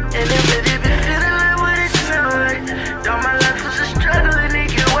right. And if it be feeling like what it sound like. Now my life was a struggle and it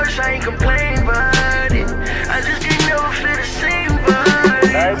get worse. I ain't complain about it. I just can't never feel the same about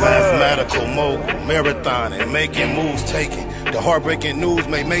it. Mathematical mogul, marathoning, making moves, taking the heartbreaking news,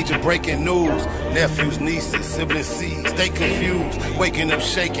 made major breaking news. Nephews, nieces, siblings, seeds, they confused. Waking up,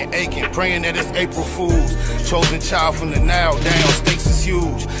 shaking, aching, praying that it's April Fools. Chosen child from the now down, stakes is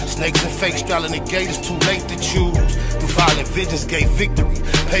huge. Snakes and fakes straddling the gate, it's too late to choose. Through violent visions, gave victory,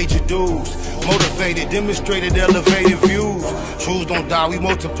 paid your dues. Motivated, demonstrated, elevated views. Truths don't die, we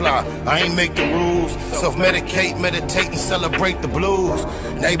multiply. I ain't make the rules. Self-medicate, meditate, and celebrate the blues.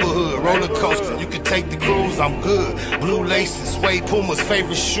 Neighborhood, roller coaster, you can take the cruise, I'm good. Blue laces, suede Puma's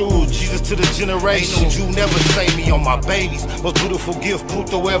favorite shoes. Jesus to the generations, you never save me on my babies. Most beautiful gift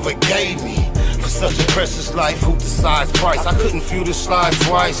Pluto ever gave me. For such a precious life, who decides price? I couldn't feel the slide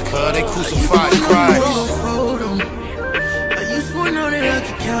twice, cause they crucified Christ. I used to know that I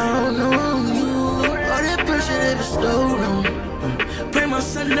could count on you. All that pressure they bestowed on. Pray my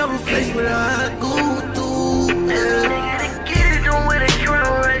son never face what I go through. Yeah. Get it, don't wear the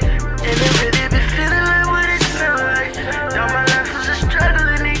crown right. And if it be feeling like what it sound like. Now my life was a struggle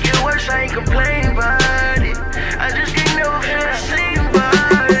and it get worse. I ain't complain about it. I just can't never feel the same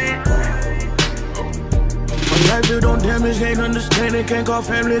about it. My life built on damage, can't understand it, can't call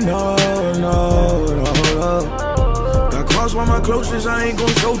family, no. Got crossed by my closest, I ain't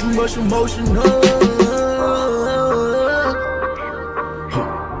gon' show too much emotion, no.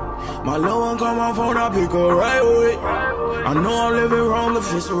 My little one call my phone, I pick her right away. I know I'm living wrong,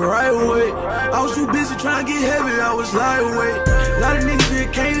 if it's the right way. I was too busy trying to get heavy, I was lightweight. A lot of niggas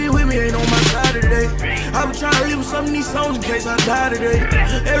that came in with me ain't on my side today. I been trying to live with some of these songs in case I die today.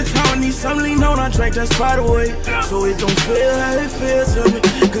 Every time I need something lean on, I drink that spot away. So it don't feel how it feels to me.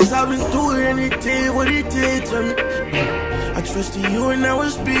 Cause I've been through it and it did what it did to me. I trusted you and that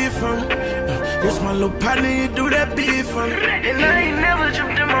was big for me. This my little partner, you do that big for me. And I ain't never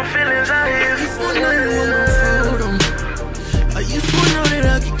jumped in my feelings out here. I used to know you were gon' fold 'em. I used to know that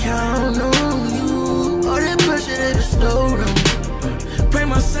I could count on you. All that pressure they bestowed on. Pray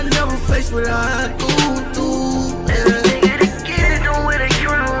my son never face what I go through.